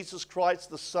of Jesus Christ,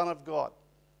 the Son of God.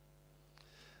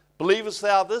 Believest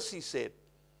thou this, he said.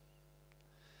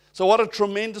 So what a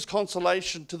tremendous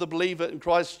consolation to the believer in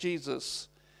Christ Jesus.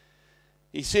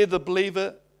 He said the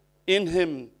believer in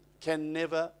him can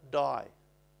never die.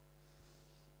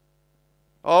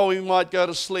 Oh, we might go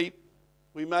to sleep.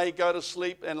 We may go to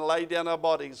sleep and lay down our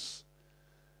bodies,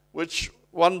 which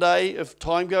one day, if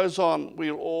time goes on,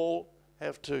 we'll all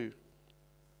have to.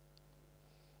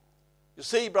 You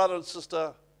see, brother and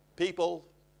sister, people,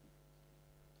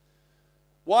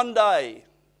 one day,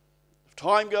 if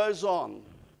time goes on,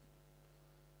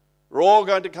 we're all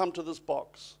going to come to this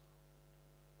box.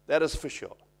 That is for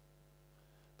sure.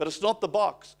 But it's not the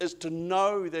box. It's to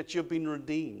know that you've been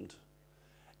redeemed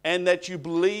and that you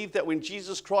believe that when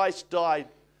Jesus Christ died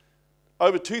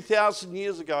over 2,000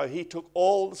 years ago, he took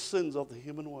all the sins of the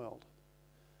human world.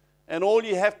 And all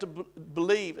you have to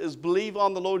believe is believe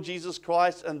on the Lord Jesus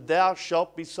Christ and thou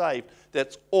shalt be saved.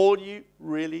 That's all you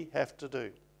really have to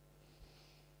do.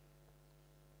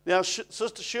 Now,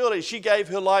 Sister Shirley, she gave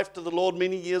her life to the Lord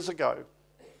many years ago.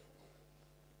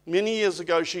 Many years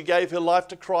ago, she gave her life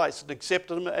to Christ and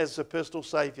accepted him as her personal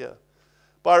Savior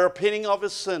by repenting of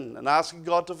his sin and asking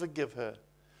God to forgive her.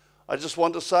 I just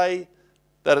want to say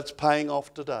that it's paying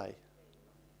off today.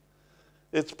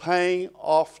 It's paying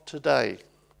off today.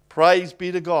 Praise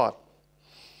be to God.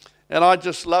 And I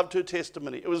just loved her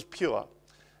testimony. It was pure.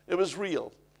 It was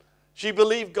real. She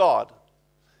believed God.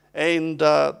 And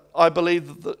I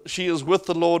believe that she is with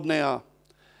the Lord now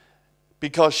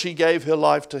because she gave her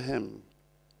life to him.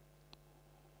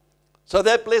 So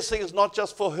that blessing is not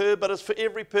just for her, but it's for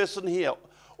every person here.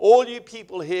 All you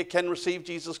people here can receive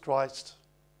Jesus Christ.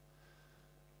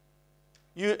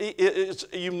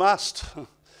 You must.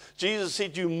 Jesus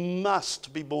said you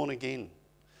must be born again.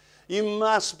 You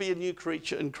must be a new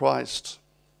creature in Christ.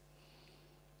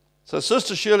 So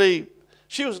Sister Shirley,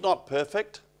 she was not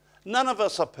perfect. None of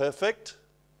us are perfect.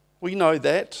 We know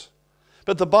that.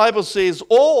 But the Bible says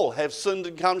all have sinned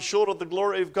and come short of the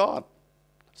glory of God.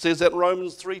 It says that in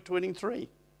Romans 3:23.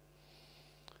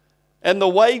 And the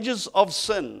wages of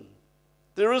sin,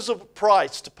 there is a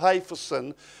price to pay for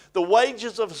sin. The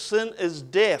wages of sin is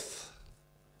death.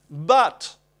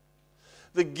 But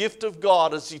the gift of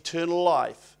God is eternal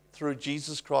life through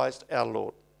Jesus Christ our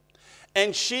Lord.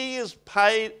 And it's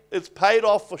paid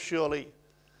off for Shirley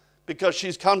because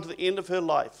she's come to the end of her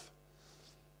life.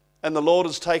 And the Lord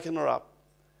has taken her up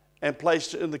and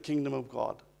placed her in the kingdom of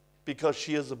God because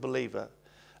she is a believer.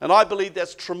 And I believe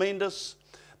that's tremendous.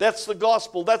 That's the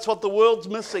gospel. That's what the world's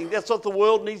missing. That's what the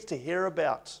world needs to hear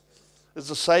about, is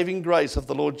the saving grace of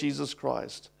the Lord Jesus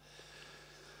Christ.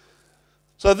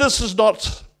 So this is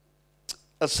not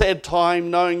a sad time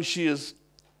knowing she is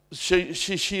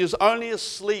only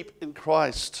asleep in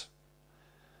Christ.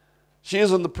 She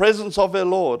is in the presence of her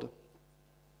Lord.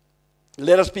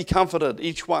 Let us be comforted,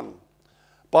 each one,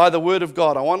 by the word of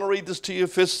God. I want to read this to you,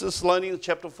 1 Thessalonians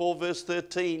chapter 4, verse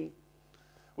 13,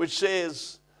 which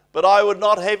says, "But I would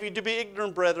not have you to be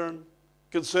ignorant, brethren,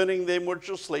 concerning them which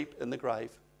are asleep in the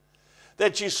grave,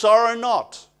 that ye sorrow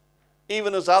not,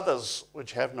 even as others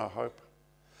which have no hope.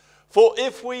 For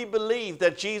if we believe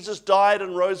that Jesus died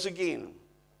and rose again,"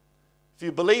 if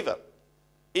you believe it,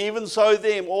 "even so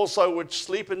them also which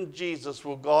sleep in Jesus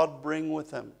will God bring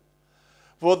with him.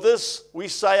 For this we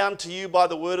say unto you by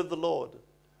the word of the Lord,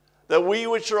 that we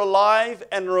which are alive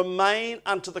and remain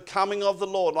unto the coming of the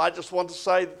Lord." And I just want to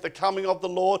say that the coming of the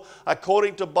Lord,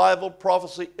 according to Bible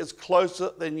prophecy, is closer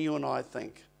than you and I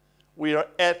think. We are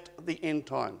at the end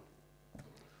time.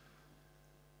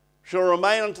 "Shall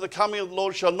remain unto the coming of the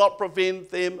Lord, shall not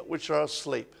prevent them which are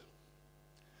asleep.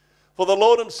 For the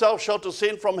Lord himself shall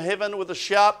descend from heaven with a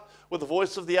shout, with the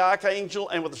voice of the archangel,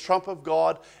 and with the trump of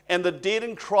God, and the dead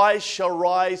in Christ shall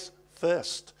rise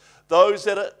first." Those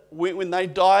that when they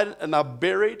died and are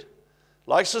buried,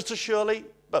 like Sister Shirley,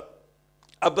 but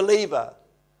a believer,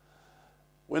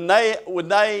 when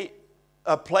they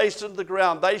are placed into the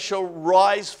ground, they shall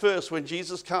rise first when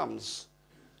Jesus comes.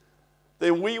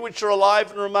 Then we which are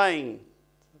alive and remain,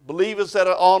 believers that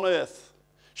are on earth,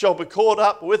 shall be caught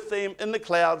up with them in the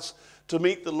clouds to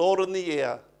meet the Lord in the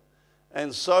air,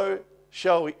 and so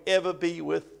shall we ever be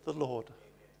with the Lord.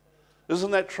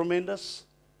 Isn't that tremendous?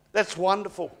 That's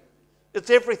wonderful. It's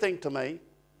everything to me.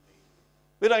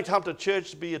 We don't come to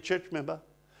church to be a church member.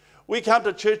 We come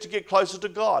to church to get closer to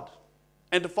God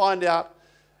and to find out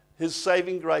his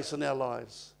saving grace in our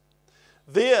lives.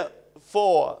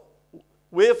 Wherefore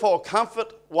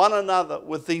comfort one another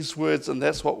with these words, and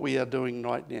that's what we are doing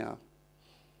right now.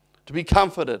 To be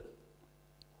comforted.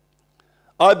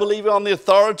 I believe on the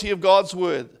authority of God's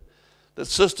word that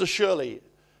Sister Shirley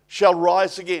shall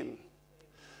rise again.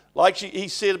 Like he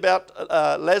said about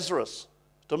Lazarus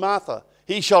to Martha,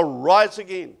 he shall rise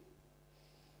again.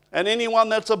 And anyone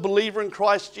that's a believer in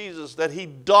Christ Jesus, that he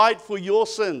died for your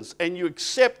sins and you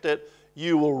accept it,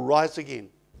 you will rise again.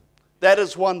 That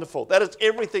is wonderful. That is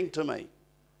everything to me.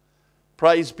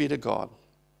 Praise be to God.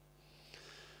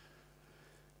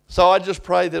 So I just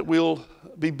pray that we'll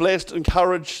be blessed,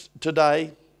 encouraged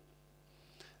today,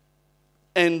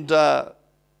 and to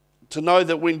know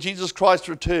that when Jesus Christ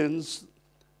returns,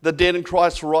 the dead in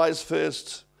Christ will rise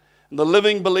first, and the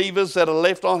living believers that are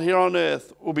left on here on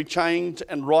earth will be changed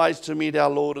and rise to meet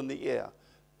our Lord in the air.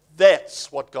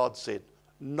 That's what God said.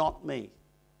 not me.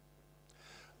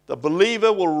 The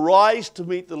believer will rise to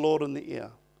meet the Lord in the air.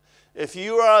 If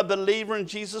you are a believer in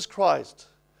Jesus Christ,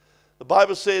 the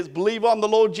Bible says, believe on the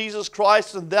Lord Jesus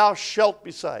Christ and thou shalt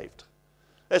be saved.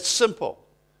 It's simple.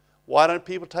 Why don't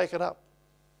people take it up?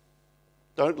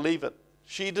 Don't leave it.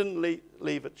 She didn't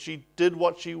leave it. She did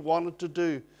what she wanted to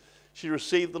do. She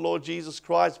received the Lord Jesus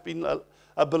Christ, been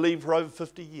a believer for over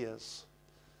 50 years.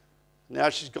 Now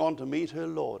she's gone to meet her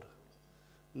Lord,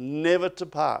 never to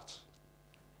part.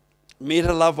 Meet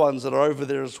her loved ones that are over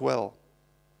there as well.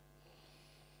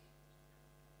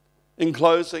 In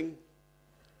closing,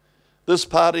 this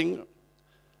parting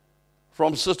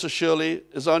from Sister Shirley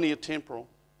is only a temporal.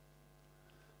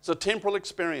 It's a temporal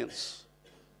experience.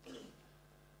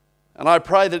 And I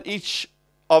pray that each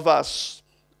of us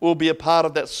will be a part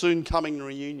of that soon coming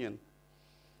reunion.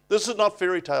 This is not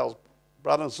fairy tales,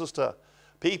 brother and sister.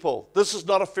 People, this is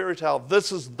not a fairy tale.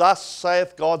 This is thus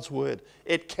saith God's word.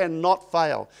 It cannot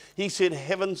fail. He said,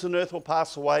 heavens and earth will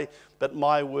pass away, but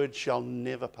my word shall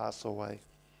never pass away.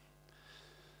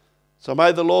 So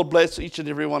may the Lord bless each and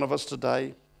every one of us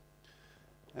today.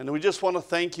 And we just want to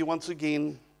thank you once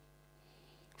again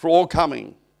for all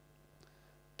coming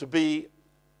to be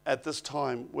at this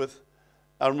time with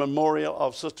a memorial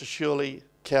of Sister Shirley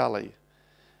Cowley.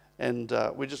 And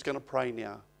we're just going to pray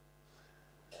now.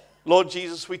 Lord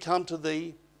Jesus, we come to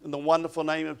thee in the wonderful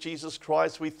name of Jesus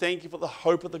Christ. We thank you for the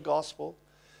hope of the gospel.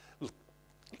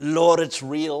 Lord, it's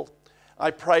real. I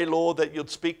pray, Lord, that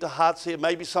you'd speak to hearts here.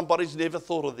 Maybe somebody's never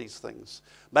thought of these things.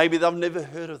 Maybe they've never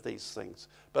heard of these things.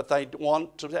 But they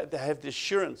want to have the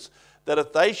assurance that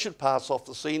if they should pass off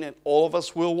the scene, and all of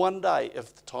us will one day,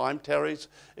 if the time tarries,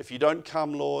 if you don't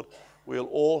come, Lord, we'll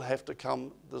all have to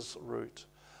come this route.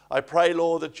 I pray,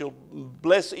 Lord, that you'll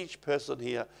bless each person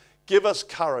here. Give us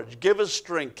courage. Give us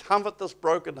strength. Comfort this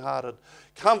brokenhearted.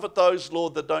 Comfort those,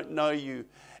 Lord, that don't know you.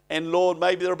 And Lord,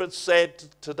 maybe they're a bit sad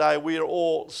today. We are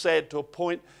all sad to a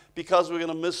point because we're going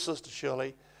to miss Sister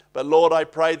Shirley. But Lord, I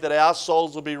pray that our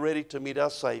souls will be ready to meet our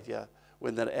Saviour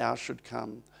when that hour should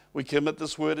come. We commit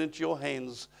this word into your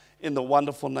hands in the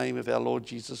wonderful name of our Lord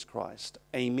Jesus Christ.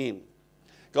 Amen.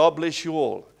 God bless you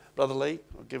all. Brother Lee,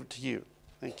 I'll give it to you.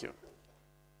 Thank you.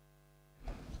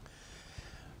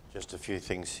 Just a few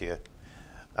things here.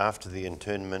 After the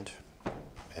interment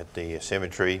at the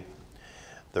cemetery,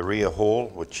 the rear hall,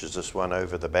 which is this one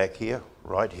over the back here,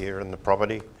 right here in the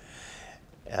property,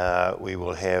 we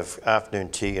will have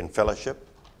afternoon tea and fellowship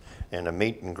and a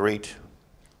meet and greet.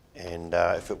 And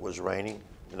if it was raining,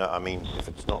 if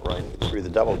it's not raining, through the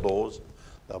double doors,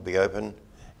 they'll be open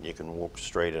and you can walk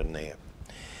straight in there.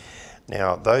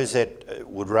 Now, those that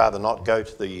would rather not go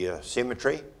to the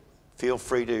cemetery, feel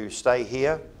free to stay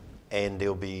here, and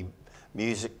there'll be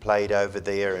music played over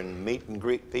there and meet and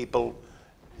greet people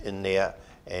in there.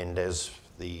 And as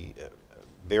the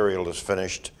burial is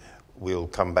finished, we'll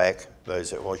come back, those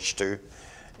that wish to,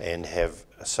 and have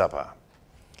a supper,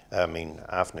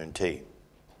 afternoon tea.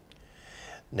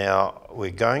 Now,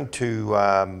 we're going to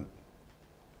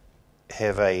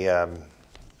have a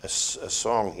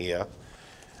song here.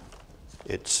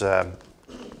 It's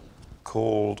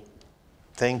called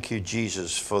Thank You,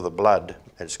 Jesus, for the Blood.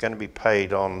 It's going to be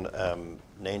played on,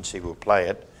 Nancy will play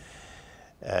it.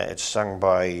 It's sung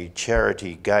by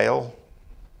Charity Gale.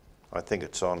 I think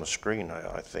it's on the screen,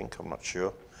 I'm not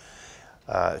sure.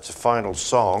 It's a final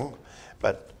song,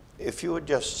 but if you would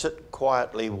just sit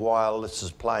quietly while this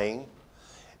is playing,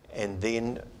 and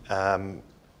then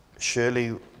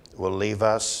Shirley will leave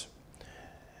us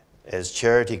as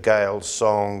Charity Gale's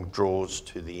song draws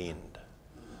to the end.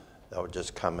 They'll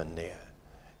just come in there.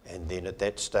 And then at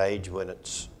that stage, when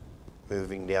it's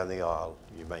moving down the aisle,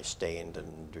 you may stand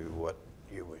and do what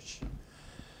you wish.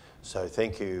 So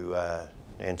thank you,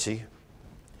 Nancy.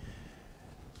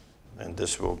 And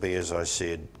this will be, as I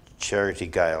said, Charity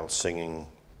Gale singing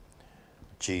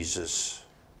Jesus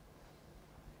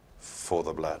for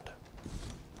the Blood.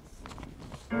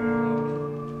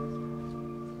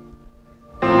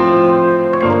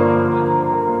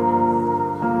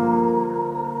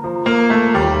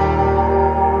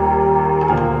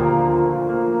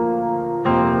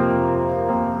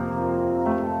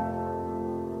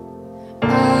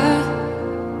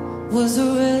 Was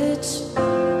rich,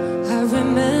 I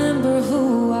remember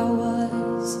who I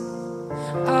was.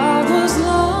 I was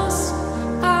lost,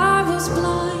 I was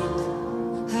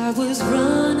blind, I was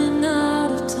running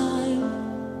out of time.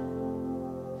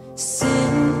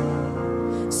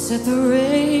 Sin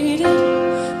separated,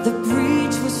 the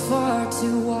breach was far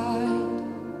too wide.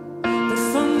 But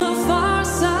from the far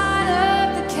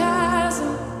side of the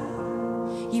chasm,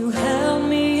 you held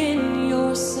me in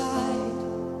your sight.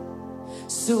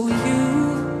 So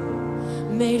you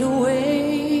made a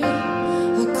way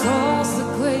across the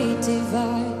great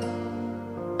divide,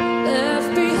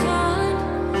 left behind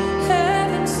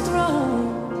heaven's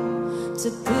throne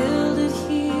to build it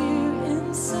here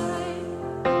inside.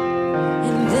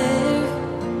 And there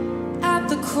at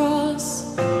the cross,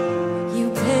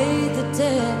 you paid the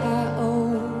debt I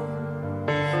owe,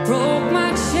 broke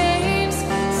my chains,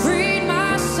 freed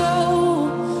my soul.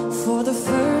 For the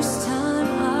first time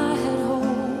I had hope.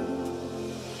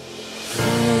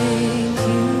 Thank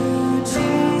you,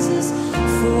 Jesus,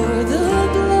 for the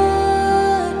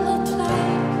blood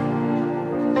applied.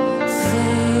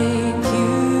 Thank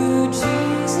you,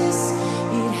 Jesus,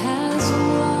 it has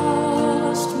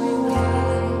washed me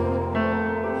white.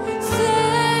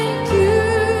 Thank you,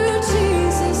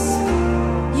 Jesus,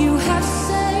 you have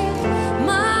saved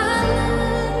my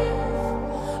life,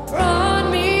 brought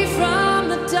me from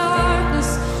the darkness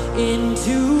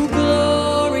into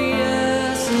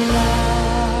glorious light.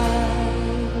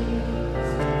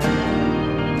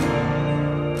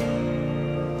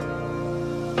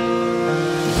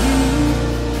 You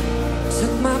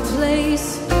took my place,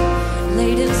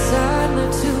 laid inside my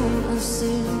tomb of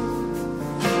sin.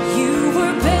 You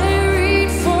were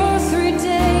buried for 3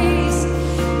 days,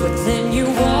 but then you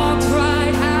walked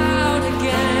right out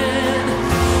again.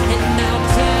 And now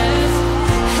death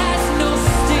has no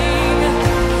sting,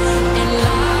 and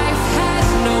life has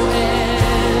no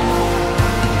end.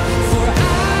 For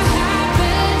I have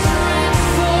been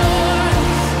transformed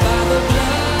by the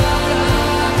blood of the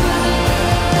Lamb.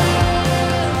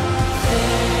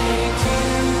 Thank you,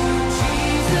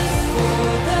 Jesus, for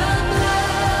the blood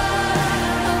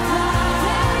applied.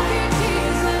 Thank you,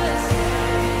 Jesus.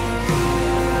 Thank you,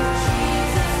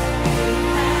 Jesus, it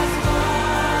has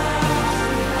washed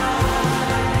me white.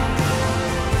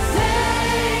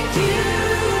 Thank you,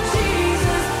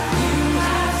 Jesus, you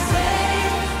have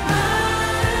saved my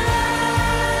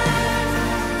life,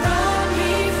 brought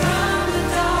me from the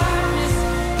darkness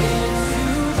into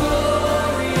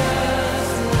glorious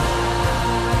light.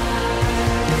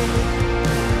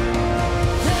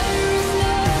 There is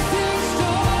nothing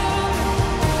stronger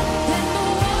than the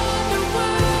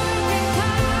wonder-working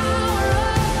power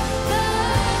of the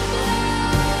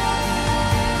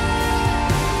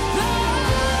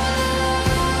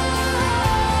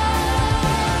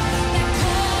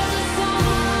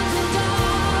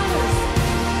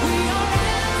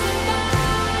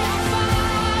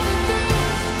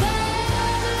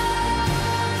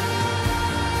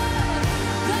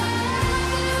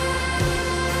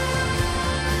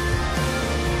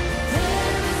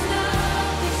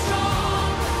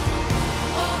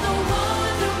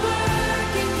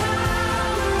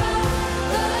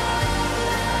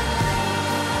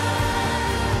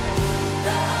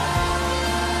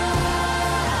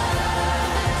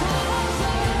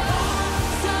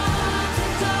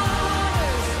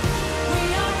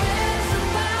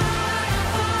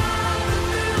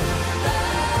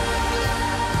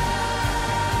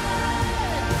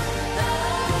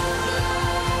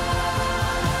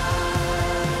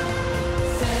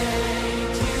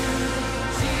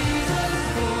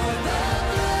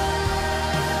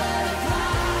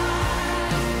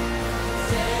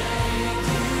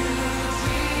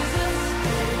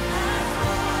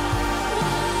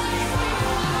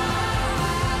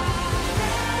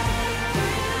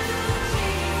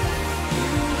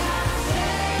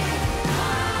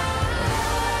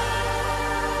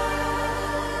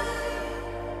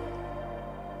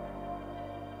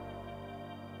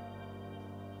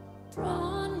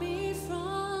brought me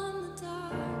from the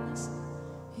darkness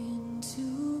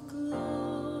into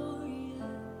glorious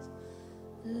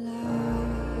light.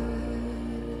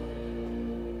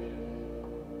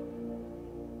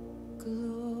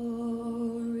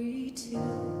 Glory to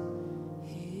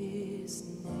his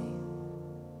name.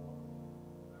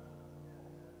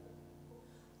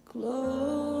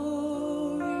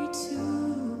 Glory to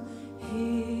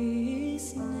his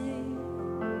name.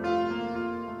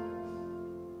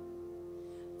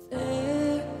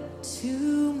 There to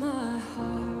my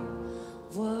heart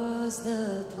was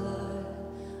the blood